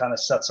then kind of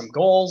set some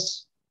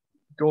goals,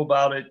 go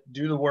about it,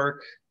 do the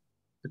work,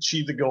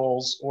 achieve the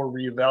goals, or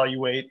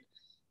reevaluate,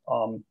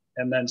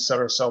 and then set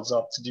ourselves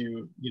up to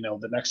do,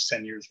 the next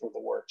 10 years worth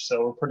of work.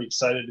 So we're pretty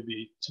excited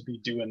to be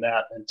doing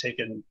that and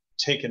taking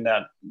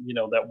that,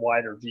 that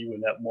wider view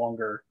and that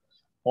longer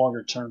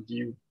term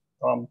view.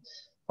 Why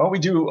don't we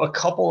do a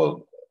couple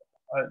of,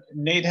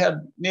 Nate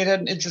had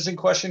an interesting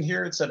question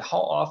here. It said, how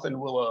often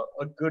will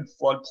a good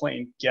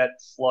floodplain get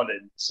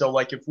flooded? So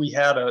like if we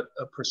had a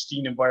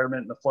pristine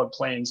environment in the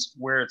floodplains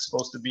where it's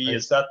supposed to be, right,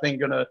 is that thing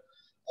gonna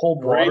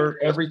hold water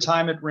every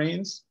time it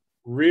rains?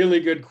 Really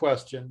good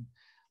question.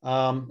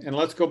 And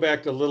let's go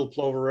back to Little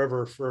Plover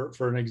River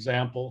for an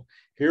example.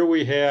 Here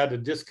we had a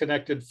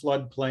disconnected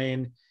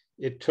floodplain.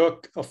 It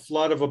took a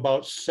flood of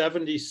about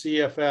 70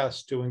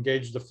 CFS to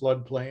engage the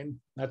floodplain.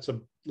 That's a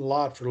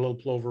lot for Little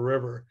Plover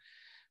River.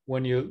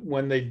 When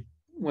the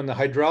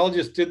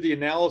hydrologist did the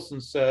analysis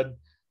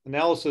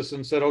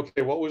and said,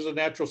 okay, what was the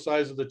natural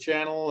size of the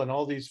channel and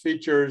all these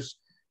features?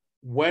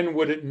 when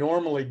would it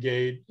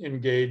normally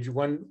engage?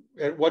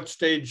 At what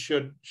stage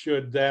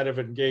should that have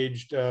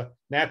engaged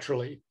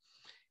naturally?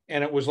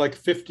 And it was like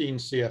 15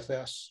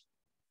 CFS,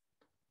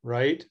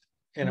 right?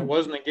 And it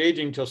wasn't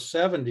engaging till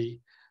 70.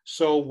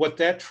 So what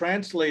that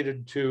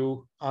translated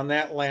to on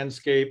that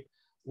landscape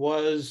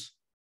was,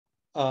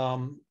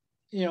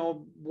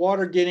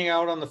 water getting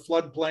out on the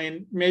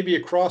floodplain, maybe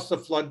across the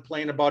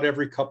floodplain about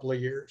every couple of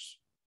years.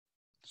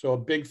 So a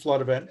big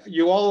flood event.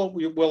 You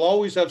will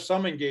always have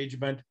some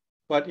engagement,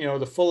 but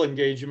the full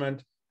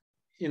engagement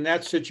in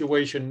that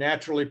situation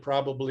naturally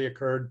probably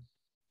occurred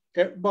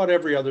about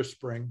every other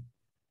spring.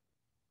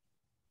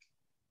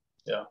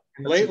 Yeah.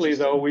 And lately,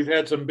 though, we've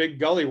had some big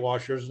gully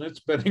washers, and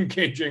it's been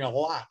engaging a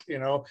lot,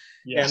 Yes.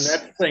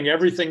 And that thing,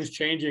 everything's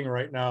changing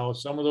right now.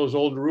 Some of those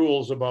old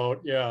rules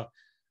about,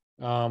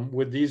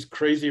 with these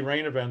crazy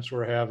rain events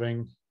we're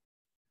having,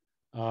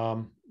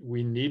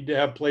 we need to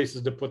have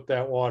places to put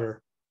that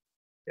water.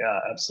 Yeah,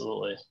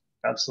 absolutely.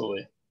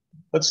 Absolutely.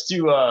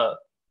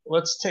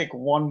 Let's take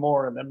one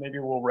more and then maybe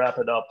we'll wrap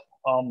it up.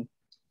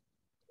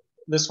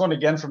 This one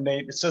again from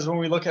Nate. It says, when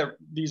we look at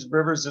these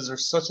rivers, is there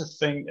such a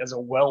thing as a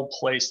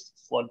well-placed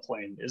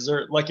floodplain? Is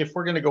there, like, if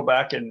we're going to go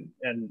back and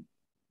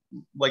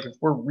like if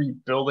we're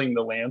rebuilding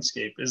the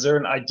landscape, is there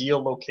an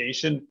ideal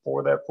location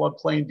for that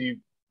floodplain? Do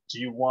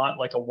you want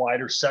like a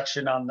wider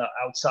section on the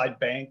outside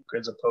bank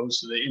as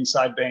opposed to the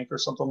inside bank or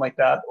something like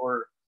that?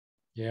 Or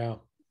yeah.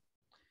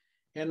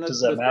 And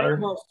does that matter?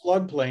 Thing about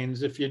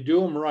floodplains, if you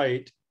do them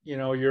right,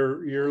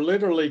 you're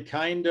literally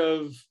kind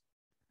of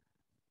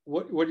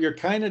what you're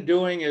kind of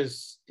doing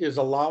is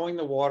allowing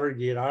the water to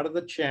get out of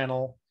the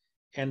channel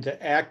and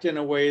to act in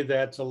a way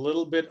that's a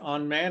little bit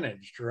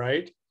unmanaged,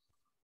 right?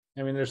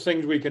 I mean, there's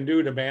things we can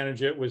do to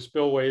manage it with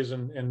spillways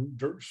and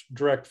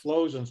direct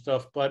flows and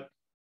stuff, but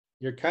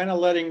you're kind of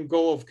letting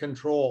go of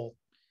control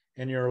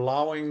and you're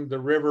allowing the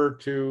river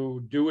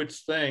to do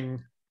its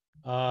thing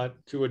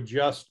to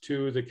adjust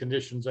to the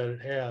conditions that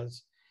it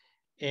has.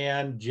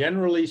 And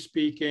generally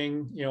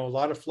speaking, a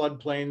lot of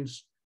floodplains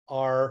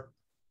are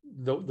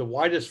the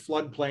widest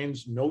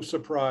floodplains, no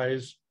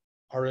surprise,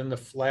 are in the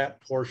flat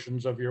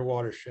portions of your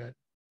watershed.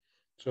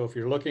 So if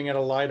you're looking at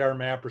a LiDAR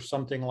map or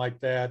something like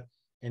that,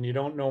 and you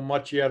don't know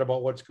much yet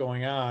about what's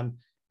going on,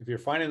 if you're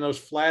finding those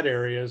flat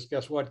areas,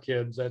 guess what,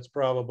 kids? That's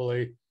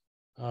probably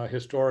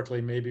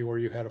historically maybe where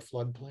you had a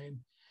floodplain.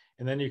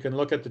 And then you can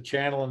look at the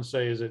channel and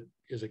say, is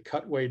it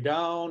cut way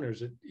down, or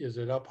is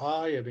it up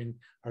high? I mean,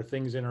 are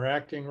things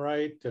interacting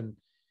right? And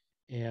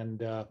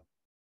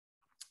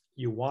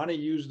you want to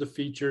use the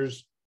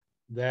features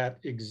that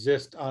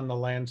exist on the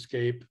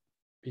landscape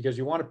because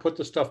you want to put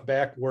the stuff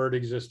back where it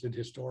existed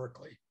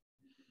historically.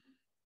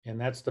 And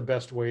that's the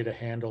best way to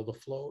handle the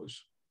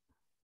flows.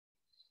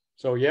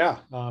 So yeah,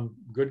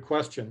 good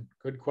question.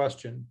 Good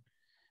question.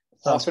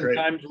 Sounds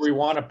Oftentimes great. We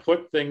want to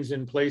put things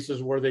in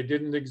places where they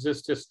didn't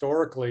exist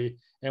historically,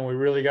 and we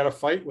really got to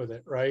fight with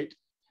it, right?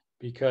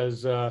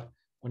 Because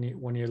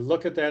when you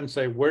look at that and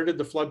say, where did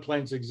the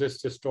floodplains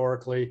exist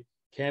historically?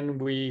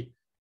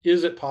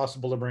 Is it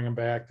possible to bring them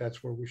back?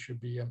 That's where we should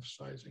be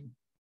emphasizing.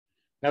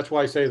 That's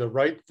why I say the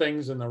right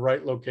things in the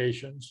right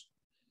locations.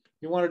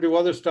 You want to do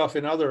other stuff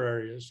in other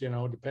areas,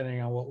 depending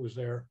on what was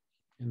there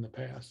in the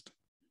past.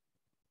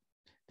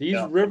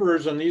 These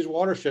rivers and these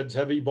watersheds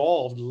have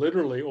evolved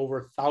literally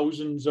over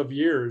thousands of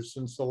years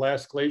since the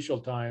last glacial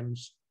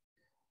times.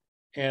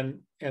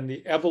 And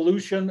the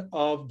evolution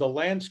of the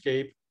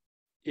landscape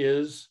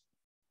is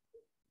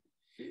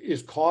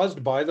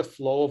caused by the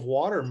flow of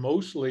water,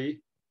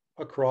 mostly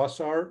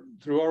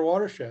through our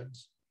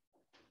watersheds.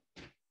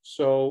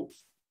 So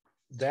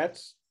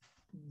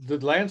the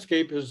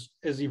landscape has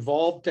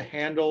evolved to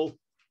handle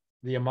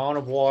the amount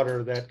of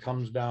water that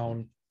comes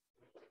down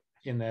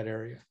in that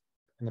area.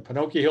 And the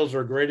Pinocchio Hills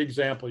are a great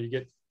example. You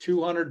get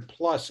 200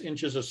 plus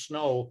inches of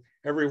snow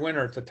every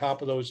winter at the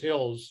top of those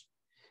hills.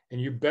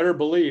 And you better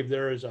believe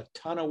there is a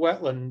ton of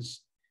wetlands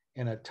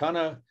and a ton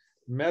of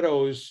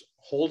meadows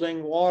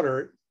holding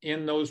water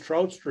in those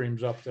trout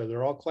streams up there.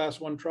 They're all class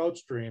 1 trout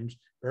streams,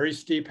 very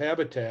steep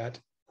habitat,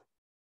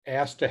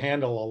 asked to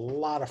handle a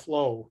lot of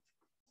flow.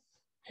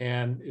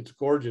 And it's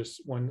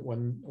gorgeous.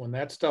 When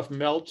that stuff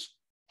melts,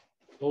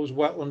 those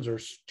wetlands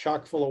are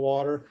chock full of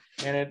water.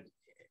 And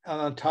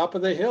on top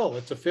of the hill,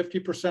 it's a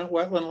 50%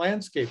 wetland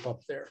landscape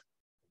up there.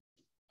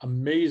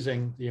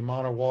 Amazing the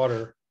amount of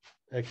water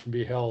that can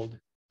be held.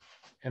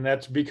 And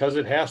that's because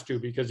it has to,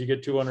 because you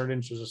get 200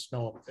 inches of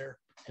snow up there,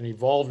 and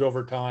evolved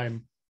over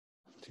time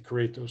to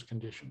create those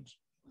conditions.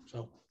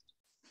 So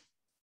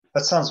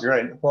that sounds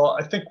great. Well,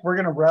 I think we're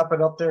going to wrap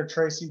it up there,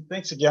 Tracy.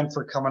 Thanks again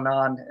for coming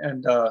on.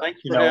 And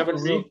thanks for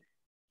having me.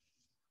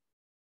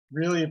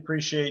 Really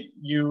appreciate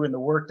you and the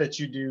work that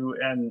you do.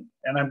 And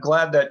I'm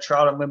glad that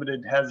Trout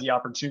Unlimited has the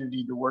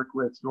opportunity to work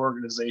with your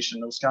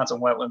organization, the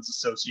Wisconsin Wetlands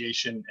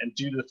Association, and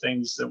do the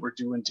things that we're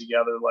doing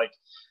together, like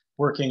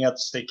working at the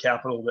state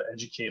capitol to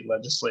educate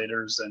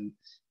legislators. And,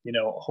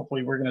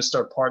 hopefully we're going to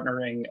start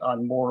partnering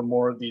on more and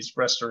more of these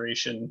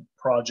restoration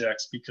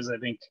projects, because I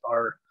think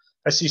our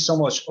I see so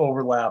much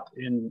overlap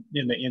in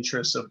the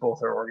interests of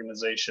both our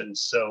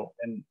organizations. So,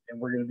 and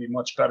we're going to be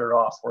much better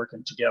off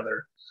working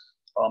together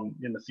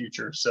in the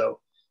future. So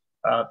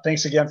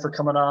thanks again for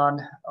coming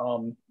on.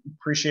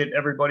 Appreciate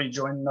everybody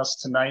joining us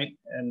tonight.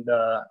 And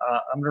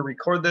I'm going to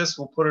record this.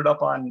 We'll put it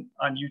up on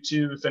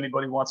YouTube. If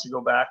anybody wants to go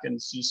back and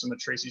see some of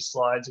Tracy's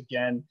slides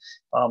again,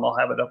 I'll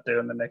have it up there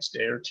in the next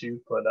day or two.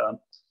 But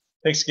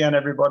thanks again,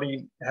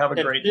 everybody. Have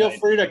a great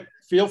night.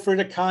 Feel free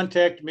to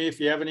contact me if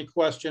you have any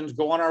questions.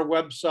 Go on our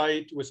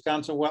website,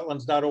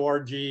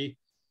 wisconsinwetlands.org.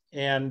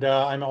 And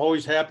I'm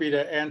always happy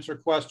to answer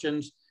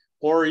questions.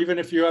 Or even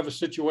if you have a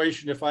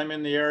situation, if I'm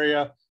in the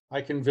area,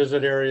 I can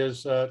visit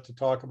areas to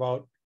talk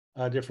about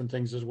different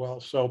things as well.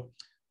 So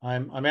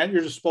I'm at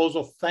your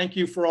disposal. Thank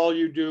you for all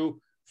you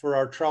do for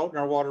our trout and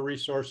our water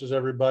resources,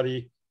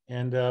 everybody.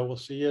 And we'll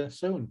see you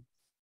soon.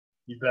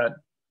 You bet.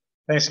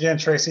 Thanks again,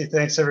 Tracy.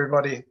 Thanks,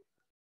 everybody.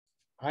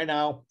 Bye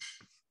now.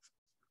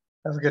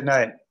 Have a good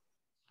night.